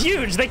 I'm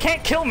huge. They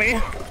can't kill me.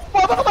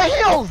 Oh, look at my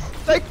heals!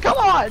 Like, come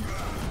on!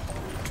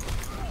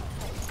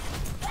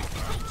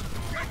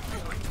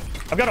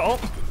 I've got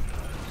ult.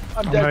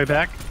 I'm On my way dead.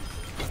 back.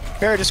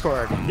 Fair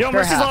Discord. Yo,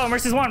 Fair Mercy's half. low.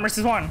 Mercy's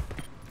one.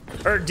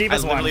 Or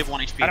Diva's I one. literally have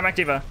 1 HP. Dynamic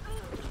Diva.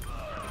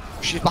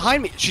 She's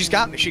behind me. She's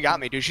got me,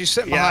 dude. She's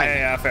sitting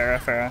Yeah,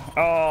 behind. fair.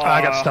 Oh,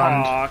 I got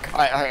stunned. Hawk. All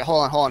right,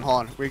 hold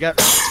on. We got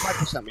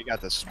 5%. We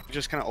got this. We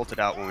just kind of ulted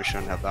out when we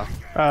shouldn't have though.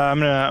 I'm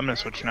gonna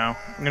switch now.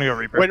 I'm gonna go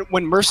Reaper.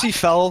 When Mercy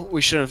fell,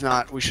 we should have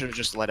not. We should have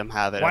just let him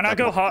have it. Why not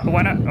go Hawk?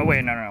 Why not? Oh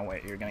wait, no.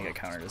 Wait, you're gonna get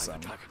countered as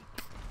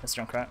this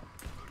Junkrat.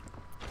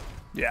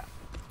 Yeah.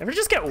 Ever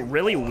just get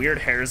really weird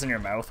hairs in your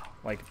mouth,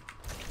 like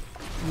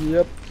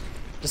Yep.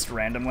 just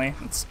randomly?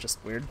 It's just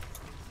weird.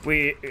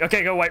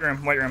 Okay, go White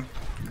Room.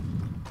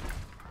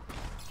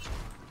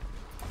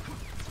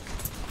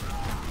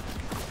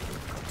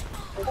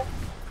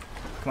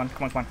 Come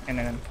on.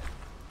 In.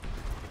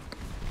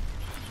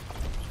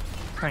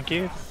 Thank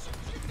you.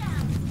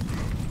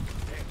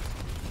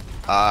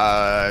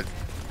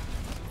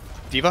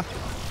 Diva?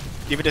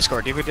 Diva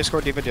Discord, Diva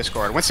Discord, Diva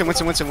Discord. Winston.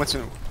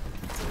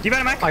 Diva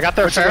and a Mac. I got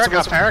their Pharah,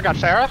 got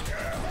Pharah.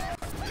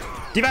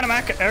 Diva and a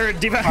Mac. Or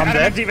Diva. I'm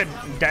dead. Diva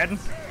dead.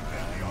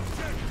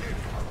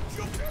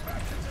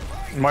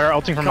 Moira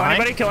ulting from Kill behind.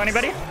 anybody? Kill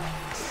anybody?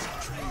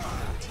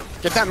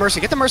 Get that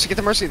Mercy, get the Mercy.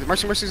 The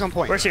Mercy's on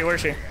point. Where's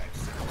she?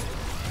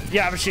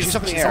 Yeah, but she's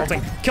up in the air.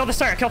 ulting. Kill the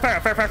star. Kill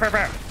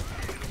Pharah.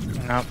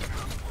 Nope.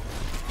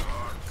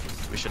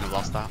 We shouldn't have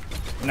lost that.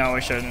 No,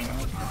 we shouldn't.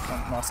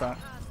 Lost that.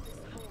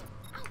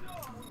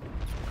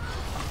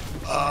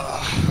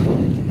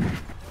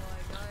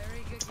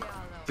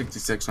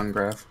 66 on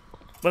graph.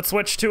 Let's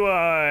switch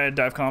to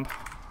dive comp.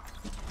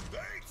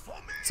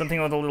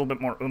 Something with a little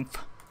bit more oomph.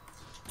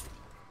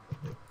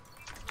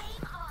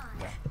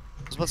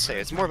 I was about to say,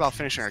 it's more about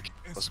finishing our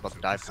kills about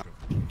the dive comp.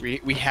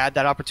 We had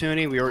that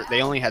opportunity.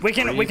 They only had We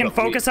can three, but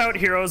focus out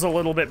heroes a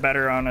little bit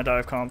better on a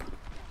dive comp.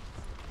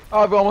 Oh,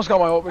 I've almost got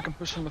my ult. We can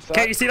push him with that.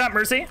 Okay, you see that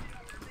Mercy?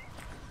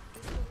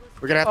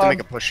 We're gonna have to make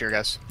a push here,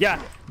 guys.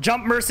 Yeah.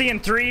 Jump Mercy in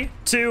 3,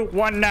 2,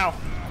 1 now.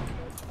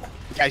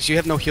 Guys, you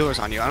have no healers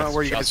on you. I don't know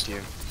where you guys.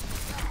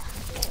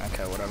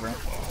 Okay, whatever.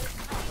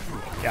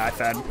 Yeah, I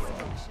fed.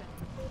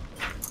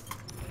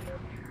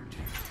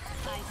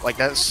 Like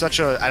that's such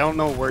a. I don't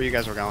know where you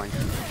guys were going.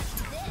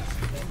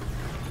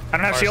 I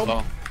don't have shield.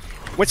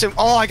 Winston.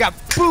 Oh, I got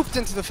booped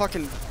into the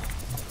fucking.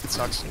 It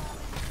sucks.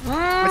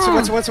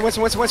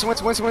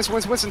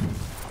 Winston.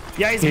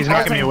 Yeah, He's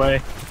knocking me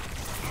away.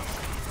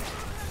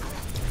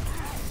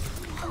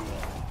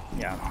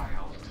 Yeah.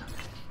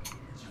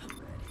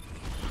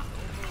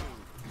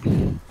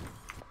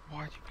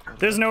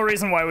 There's no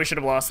reason why we should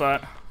have lost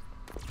that.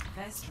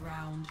 Best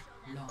round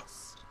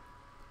lost.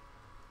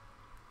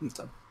 It's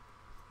done.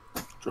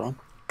 Drawn.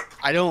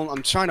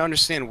 I'm trying to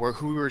understand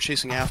who we were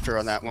chasing after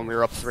on that when we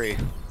were up 3.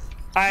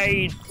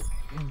 I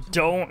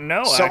don't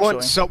know,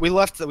 actually. So we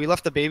left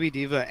the baby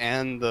diva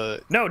and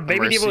the. No,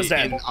 baby diva was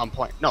dead. On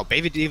point. No,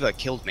 baby diva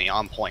killed me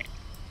on point.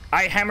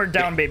 I hammered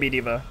down baby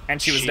diva,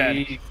 and she was dead.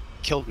 She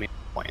killed me on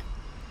point.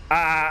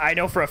 I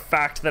know for a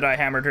fact that I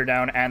hammered her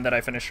down and that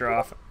I finished her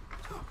off.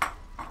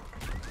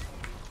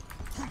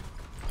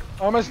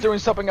 Arma's doing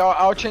something.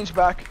 I'll change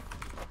back.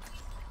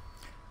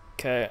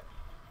 Okay.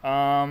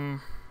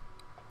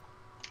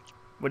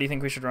 What do you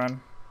think we should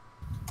run?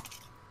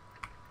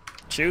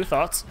 Chew,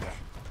 thoughts?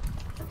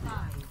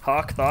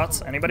 Hawk,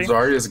 thoughts? Anybody?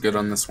 Zarya's good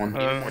on this one.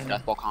 More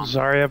death ball comp.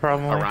 Zarya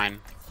probably. Orion.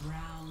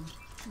 Round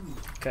 2.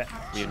 Okay.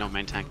 We have no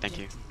main tank, thank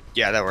you.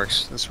 Yeah, that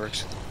works. This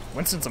works.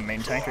 Winston's a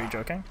main tank, are you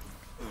joking?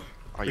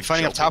 Are you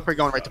fighting up top or are you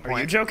going right to Are you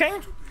point?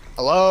 joking?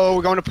 Hello,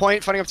 we're going to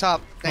point, fighting up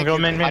top. Thank I'll you.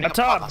 go main. Up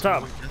top, up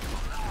top.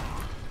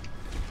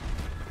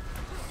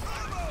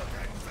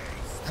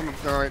 Come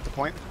go right to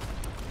point.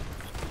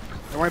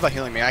 Don't worry about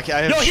healing me. I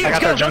have. No, he- I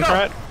got Go, their go, go.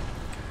 Junkrat.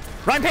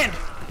 Ryan pinned!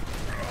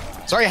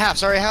 Sorry, half.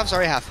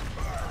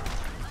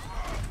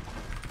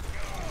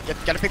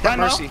 Gotta pick that Run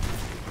low. Mercy.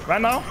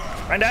 Ryan low.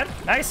 Ryan dead.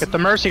 Nice. Get the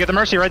Mercy.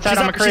 Right side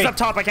on She's McCree. up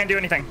top, I can't do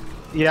anything.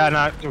 Yeah,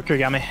 no, McCree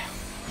got me.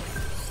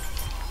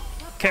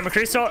 Okay,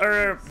 McCree's still,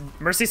 or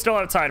Mercy's still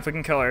outside if we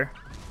can kill her.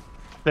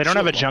 They don't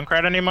have a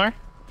Junkrat anymore.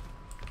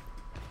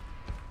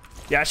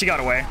 Yeah, she got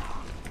away.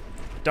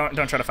 Don't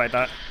try to fight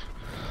that.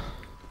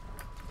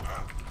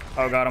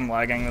 Oh god, I'm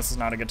lagging. This is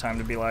not a good time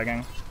to be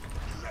lagging.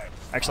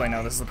 Actually,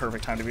 no, this is the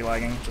perfect time to be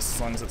lagging, just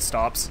as long as it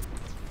stops.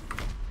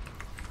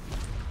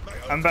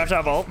 I'm about to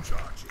have ult.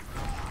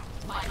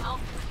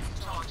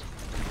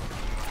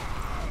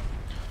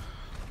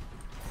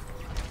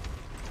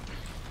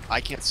 I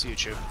can't see you,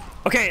 Chew.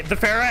 Okay, the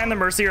Pharah and the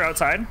Mercy are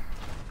outside.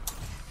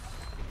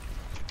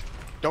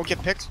 Don't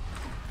get picked.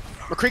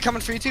 McCree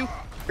coming for you too.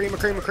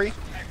 McCree.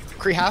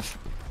 McCree half.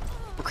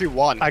 McCree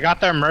 1. I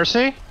got their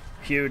Mercy.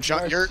 Huge.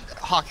 You're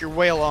Hawk. You're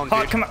way alone,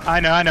 Hawk, dude. come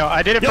on. I know.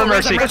 I did it Yo, for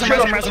res Mercy.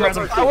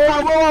 him.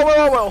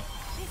 I will.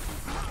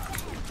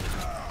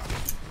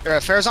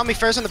 Farrah's on me.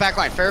 Farrah's on the back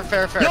line. Farrah.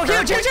 Yo,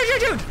 Farrah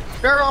huge.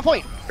 Farrah on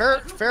point.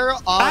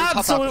 Farrah on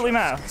Absolutely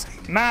top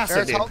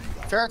massive, dude.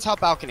 Farrah top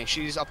balcony.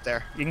 She's up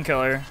there. You can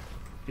kill her.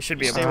 You should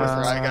be able Stay to. with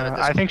her. I got it.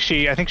 I think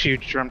she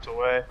jumped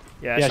away.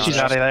 Yeah, She's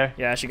out of there.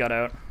 Yeah, she got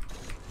out.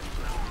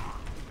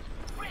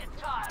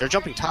 They're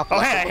jumping top. Oh,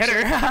 left, hey, I it hit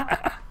looks like.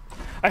 her.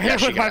 I hit her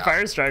she with my got out.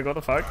 fire strike. What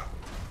the fuck?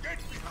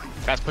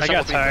 Guys, push I up got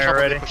with me. tired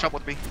already. Push up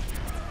with me.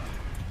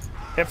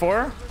 Hit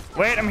 4.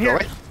 Wait, I'm Go here.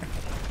 away.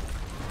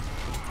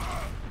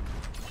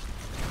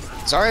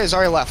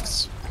 Zarya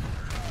left.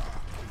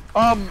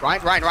 Ryan.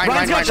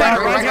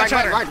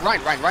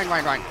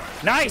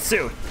 Nice,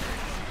 dude.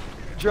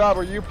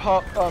 Jobber, you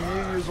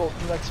use ult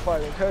in the next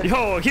fight, okay?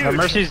 Yo, huge.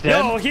 Mercy's dead.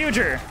 Yo,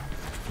 huger.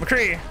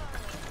 McCree.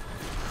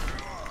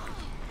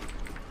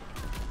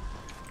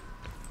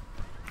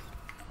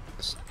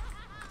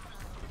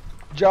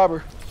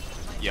 Jobber,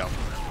 Yo.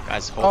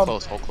 Guys, hold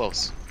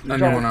close.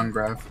 Anyone on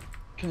graph?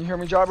 can you hear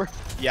me, Jobber?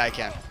 Yeah, I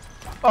can.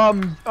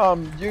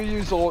 You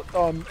use ult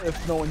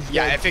if no one's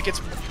Yeah, dead. if it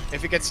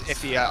gets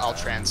iffy, I'll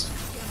trans.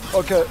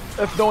 Okay,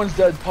 if no one's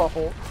dead, pop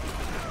ult.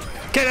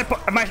 Okay,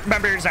 my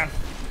barrier's down.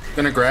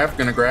 Gonna grab.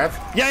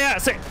 Yeah, yeah.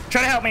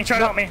 Try to help me. Try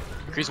to help me.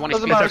 Increase 1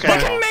 Doesn't HP. matter. Okay.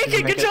 Fucking make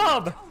it. Good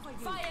job.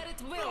 Fire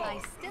at will. I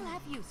still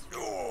have use.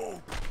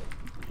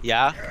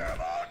 Yeah.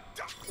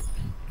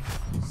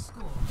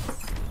 Score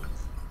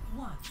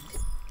 1-1.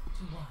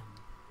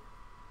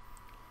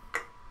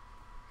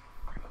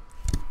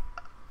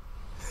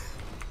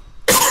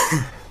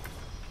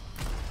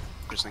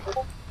 Interesting.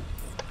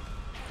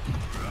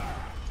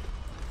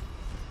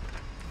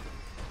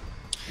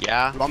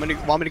 Yeah. Want me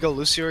to go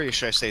Lucio or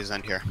should I stay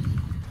Zen here?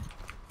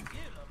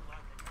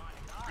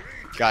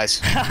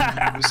 Guys,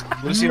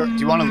 Lucio, do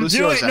you want to Do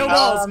Lucio or it. Zen? No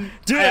balls.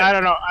 Do it. I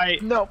don't know.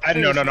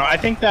 No, No. I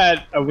think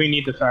that we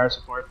need the Pharah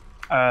support.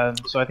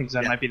 So I think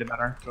Zen might be the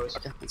better choice.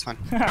 Okay, that's fine.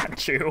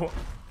 Chew.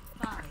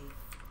 5,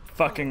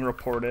 Fucking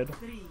reported.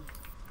 3,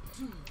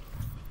 2,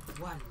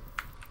 1.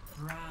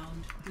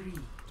 Round 3.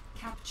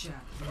 Capture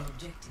the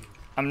objective.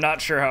 I'm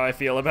not sure how I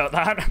feel about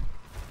that.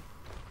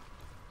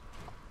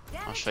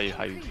 I'll show you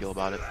how you feel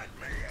about it.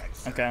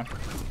 Okay.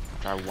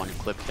 Try one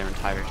clip their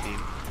entire team.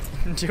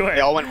 Do it.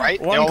 They all went right.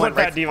 They One all clip went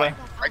right that to diva. point.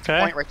 Right to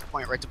Okay. point. Right to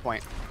point. Right to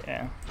point.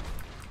 Yeah.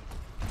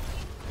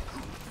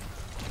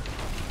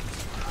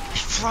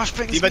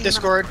 Diva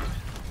Discord.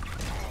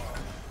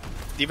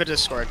 Diva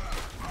Discord.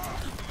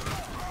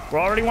 We're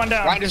already one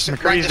down. Ryan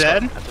McCree's Discord.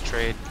 dead. That's a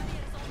trade.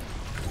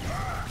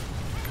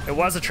 It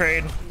was a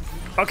trade.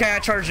 Okay, I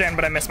charged in,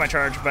 but I missed my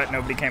charge, but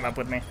nobody came up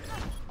with me.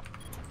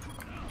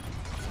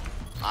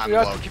 I'm You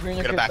have low. to keep your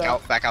Gotta kids back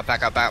out. out. Back out.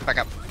 Back out. Back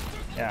up.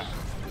 Yeah.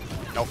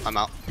 Nope, I'm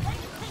out.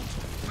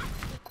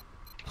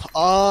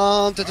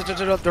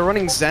 They're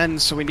running Zen,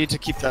 so we need to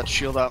keep that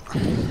shield up.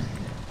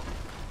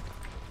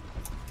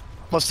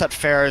 Plus that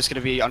Fair is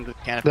gonna be under the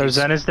canopy. Their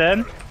Zen is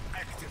dead.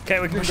 Okay,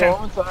 we can You push go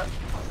in. inside.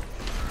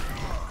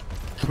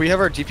 Can we have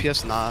our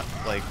DPS not,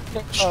 like,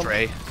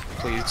 stray,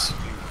 please?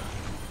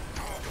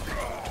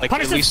 Like,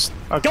 Punish at this- least...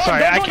 Oh, Go on, sorry,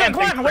 go I on, can't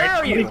go on, think where straight.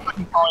 are you? Somebody's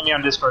fucking calling me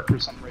on Discord for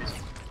some reason.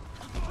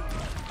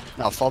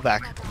 No, fall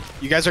back.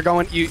 You guys are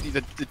going...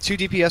 The two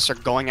DPS are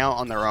going out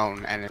on their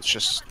own, and it's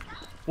just...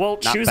 Well,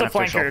 Not choose a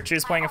beneficial. flanker.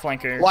 Choose playing a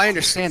flanker. Well, I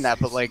understand that,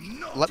 but, like,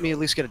 let me at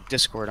least get a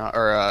Discord on,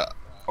 or a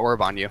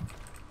orb on you.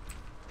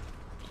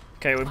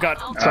 Okay, we've got.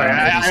 Sorry,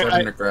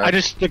 starting to grab. I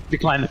just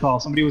declined the call.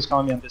 Somebody was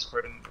calling me on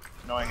Discord and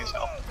annoying as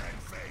hell.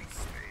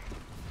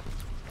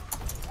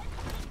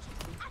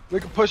 We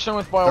can push them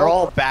with my They're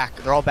ult. all back.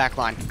 They're all back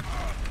line.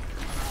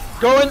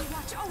 Going.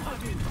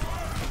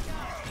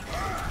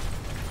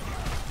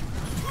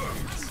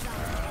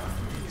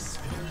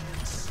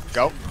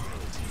 Go.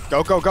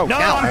 Go, go, go. No,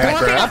 now. I'm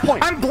On blocking.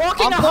 point. I'm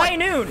blocking On a point. high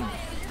noon.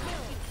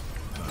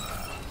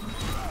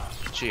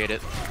 She ate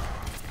it.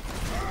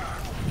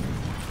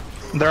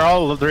 They're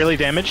all really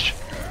damaged.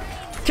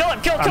 Kill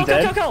him. Kill. I'm Kill. Kill.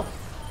 dead. Kill. Kill.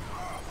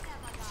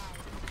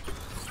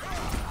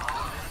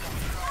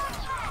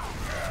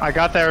 I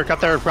got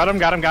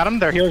him.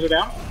 Their healers are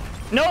down.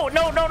 No.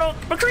 No. No. No.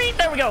 McCree.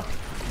 There we go.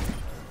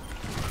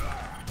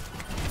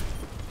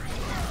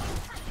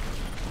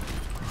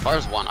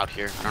 There's one out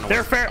here. I don't know. Their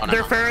where- fair. oh, no,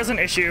 Their no. fair is an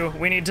issue.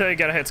 We need to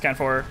get a hit scan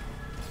for her.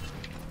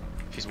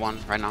 She's one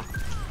right now.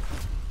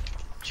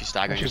 She's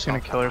staggering. She's gonna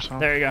herself. kill herself.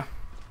 There you go.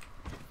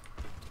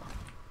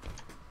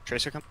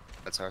 Tracer come.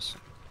 That's ours.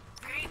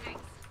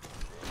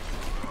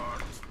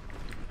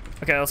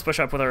 Okay, let's push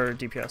up with our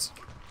DPS.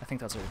 I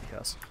think that's our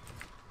DPS.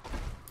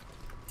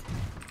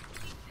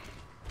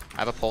 I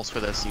have a pulse for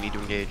this. You need to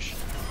engage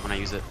when I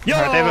use it. Yo,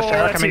 Alright, they have a Pharah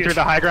that's coming huge. through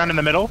the high ground in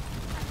the middle.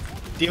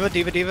 Diva,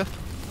 Diva, Diva.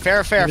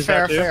 Fair, fair, Who's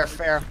fair, that, fair,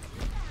 fair.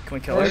 Can we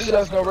kill her? Res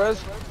has no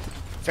res.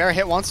 Fair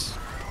hit once.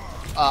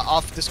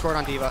 Off Discord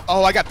on Diva.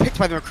 Oh, I got picked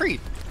by the McCree.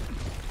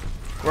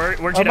 Where'd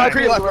you die?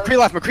 McCree left, McCree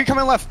left, McCree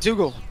coming left.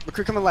 Dougal.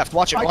 McCree coming left.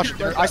 Watch it, watch it.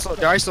 They're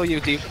ISO you,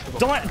 Diva.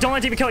 Don't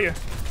let Diva kill you.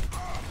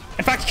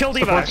 In fact, kill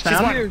Diva. Support's She's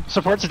down. one.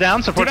 Support's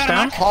down. Support's Diva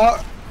down.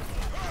 knock.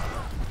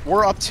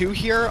 We're up 2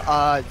 here.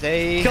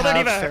 They Kill the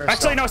have Diva. Fair Actually,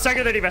 stuff. no,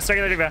 stagger the Diva.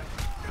 Stagger the Diva.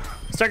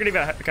 Stagger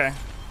Diva. Okay.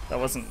 That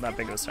wasn't that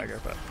big of a stagger,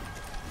 but.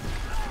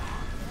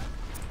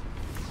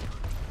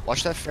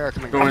 Watch that Fair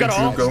coming. Going I've got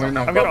to ult. go in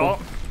on I've got bubble.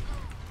 ult.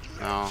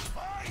 No.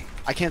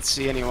 I can't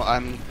see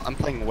anyone. I'm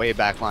playing way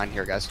back line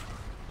here, guys.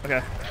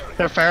 Okay.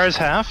 Their Pharah is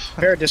half.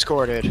 Fair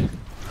discorded.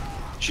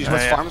 She's with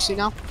yeah. pharmacy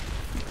now.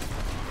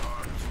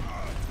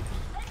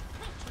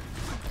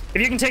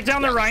 If you can take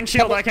down the Rhine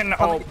shield, I can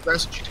ult.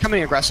 She's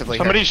coming aggressively.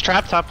 Here. Somebody's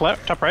trapped top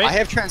left, top right. I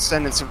have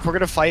transcendence. If we're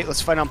gonna fight,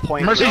 let's fight on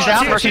point. Mercy's Oh, down,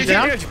 it's huge, Mercy's huge,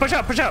 down. huge. Push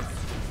up, push up.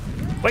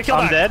 Wait, kill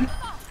I'm that. dead.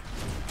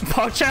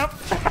 Push up.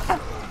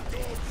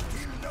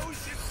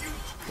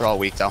 They're all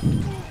weak though.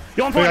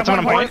 You on We point, got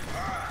someone on point.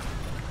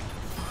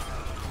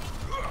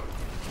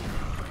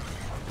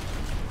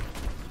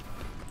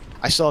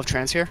 I still have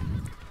trans here.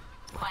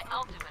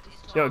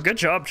 Yo, good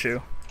job,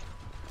 Chu.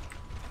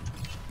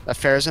 That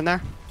Fair is in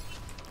there.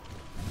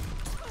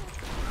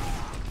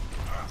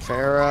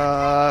 Fair,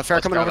 Fair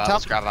Let's coming grab over that, top.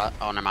 Let's grab that.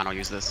 Oh, never mind. I'll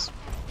use this.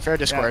 Fair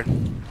Discord.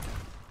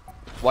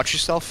 Watch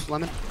yourself,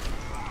 Lemon.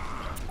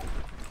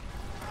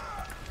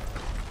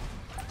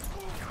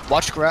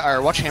 Watch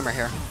watch Hammer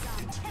here.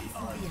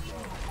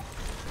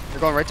 They're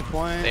going right to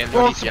point. They have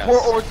no Well, DPS.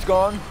 support orc's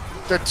gone.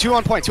 They're 2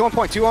 on point, 2 on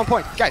point, 2 on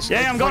point. Guys.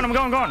 Yeah, I'm going. I'm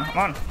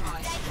on.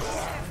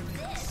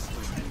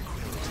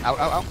 Out,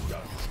 out, out.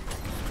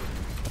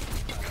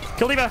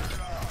 Kill Diva.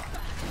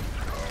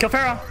 Kill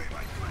Pharah.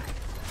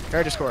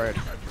 Fair just scored.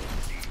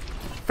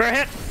 Pharah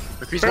hit.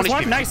 McCree's First 1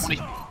 one, HP. nice. 1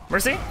 HP.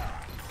 Mercy.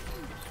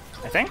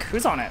 I think.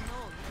 Who's on it?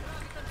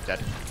 Dead.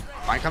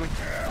 Fine coming.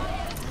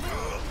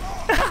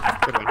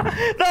 Good win.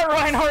 That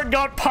Reinhardt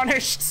got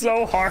punished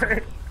so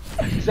hard.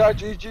 Is that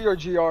GG or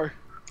GR?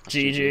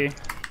 GG.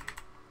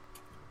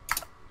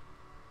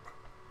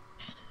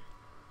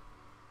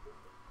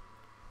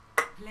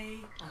 Play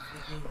of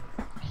the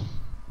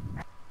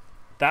game.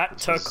 That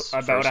took His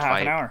about first a half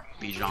an fight, hour.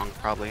 Bijong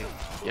probably.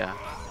 Yeah.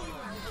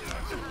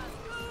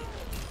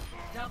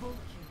 Double kill.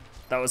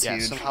 That was Yeah,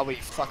 huge. somehow we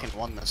fucking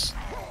won this.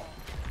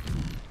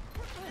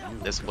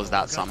 This was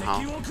that somehow.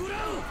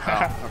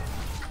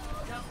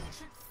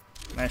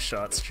 Nice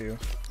shots, Chu.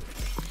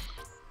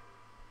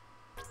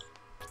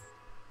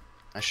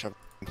 Nice shot.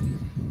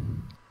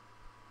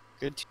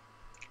 Good.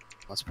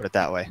 Let's put it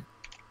that way.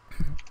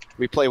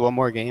 We play one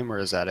more game, or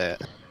is that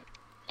it?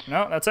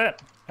 No, that's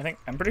it.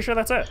 I'm pretty sure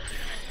that's it.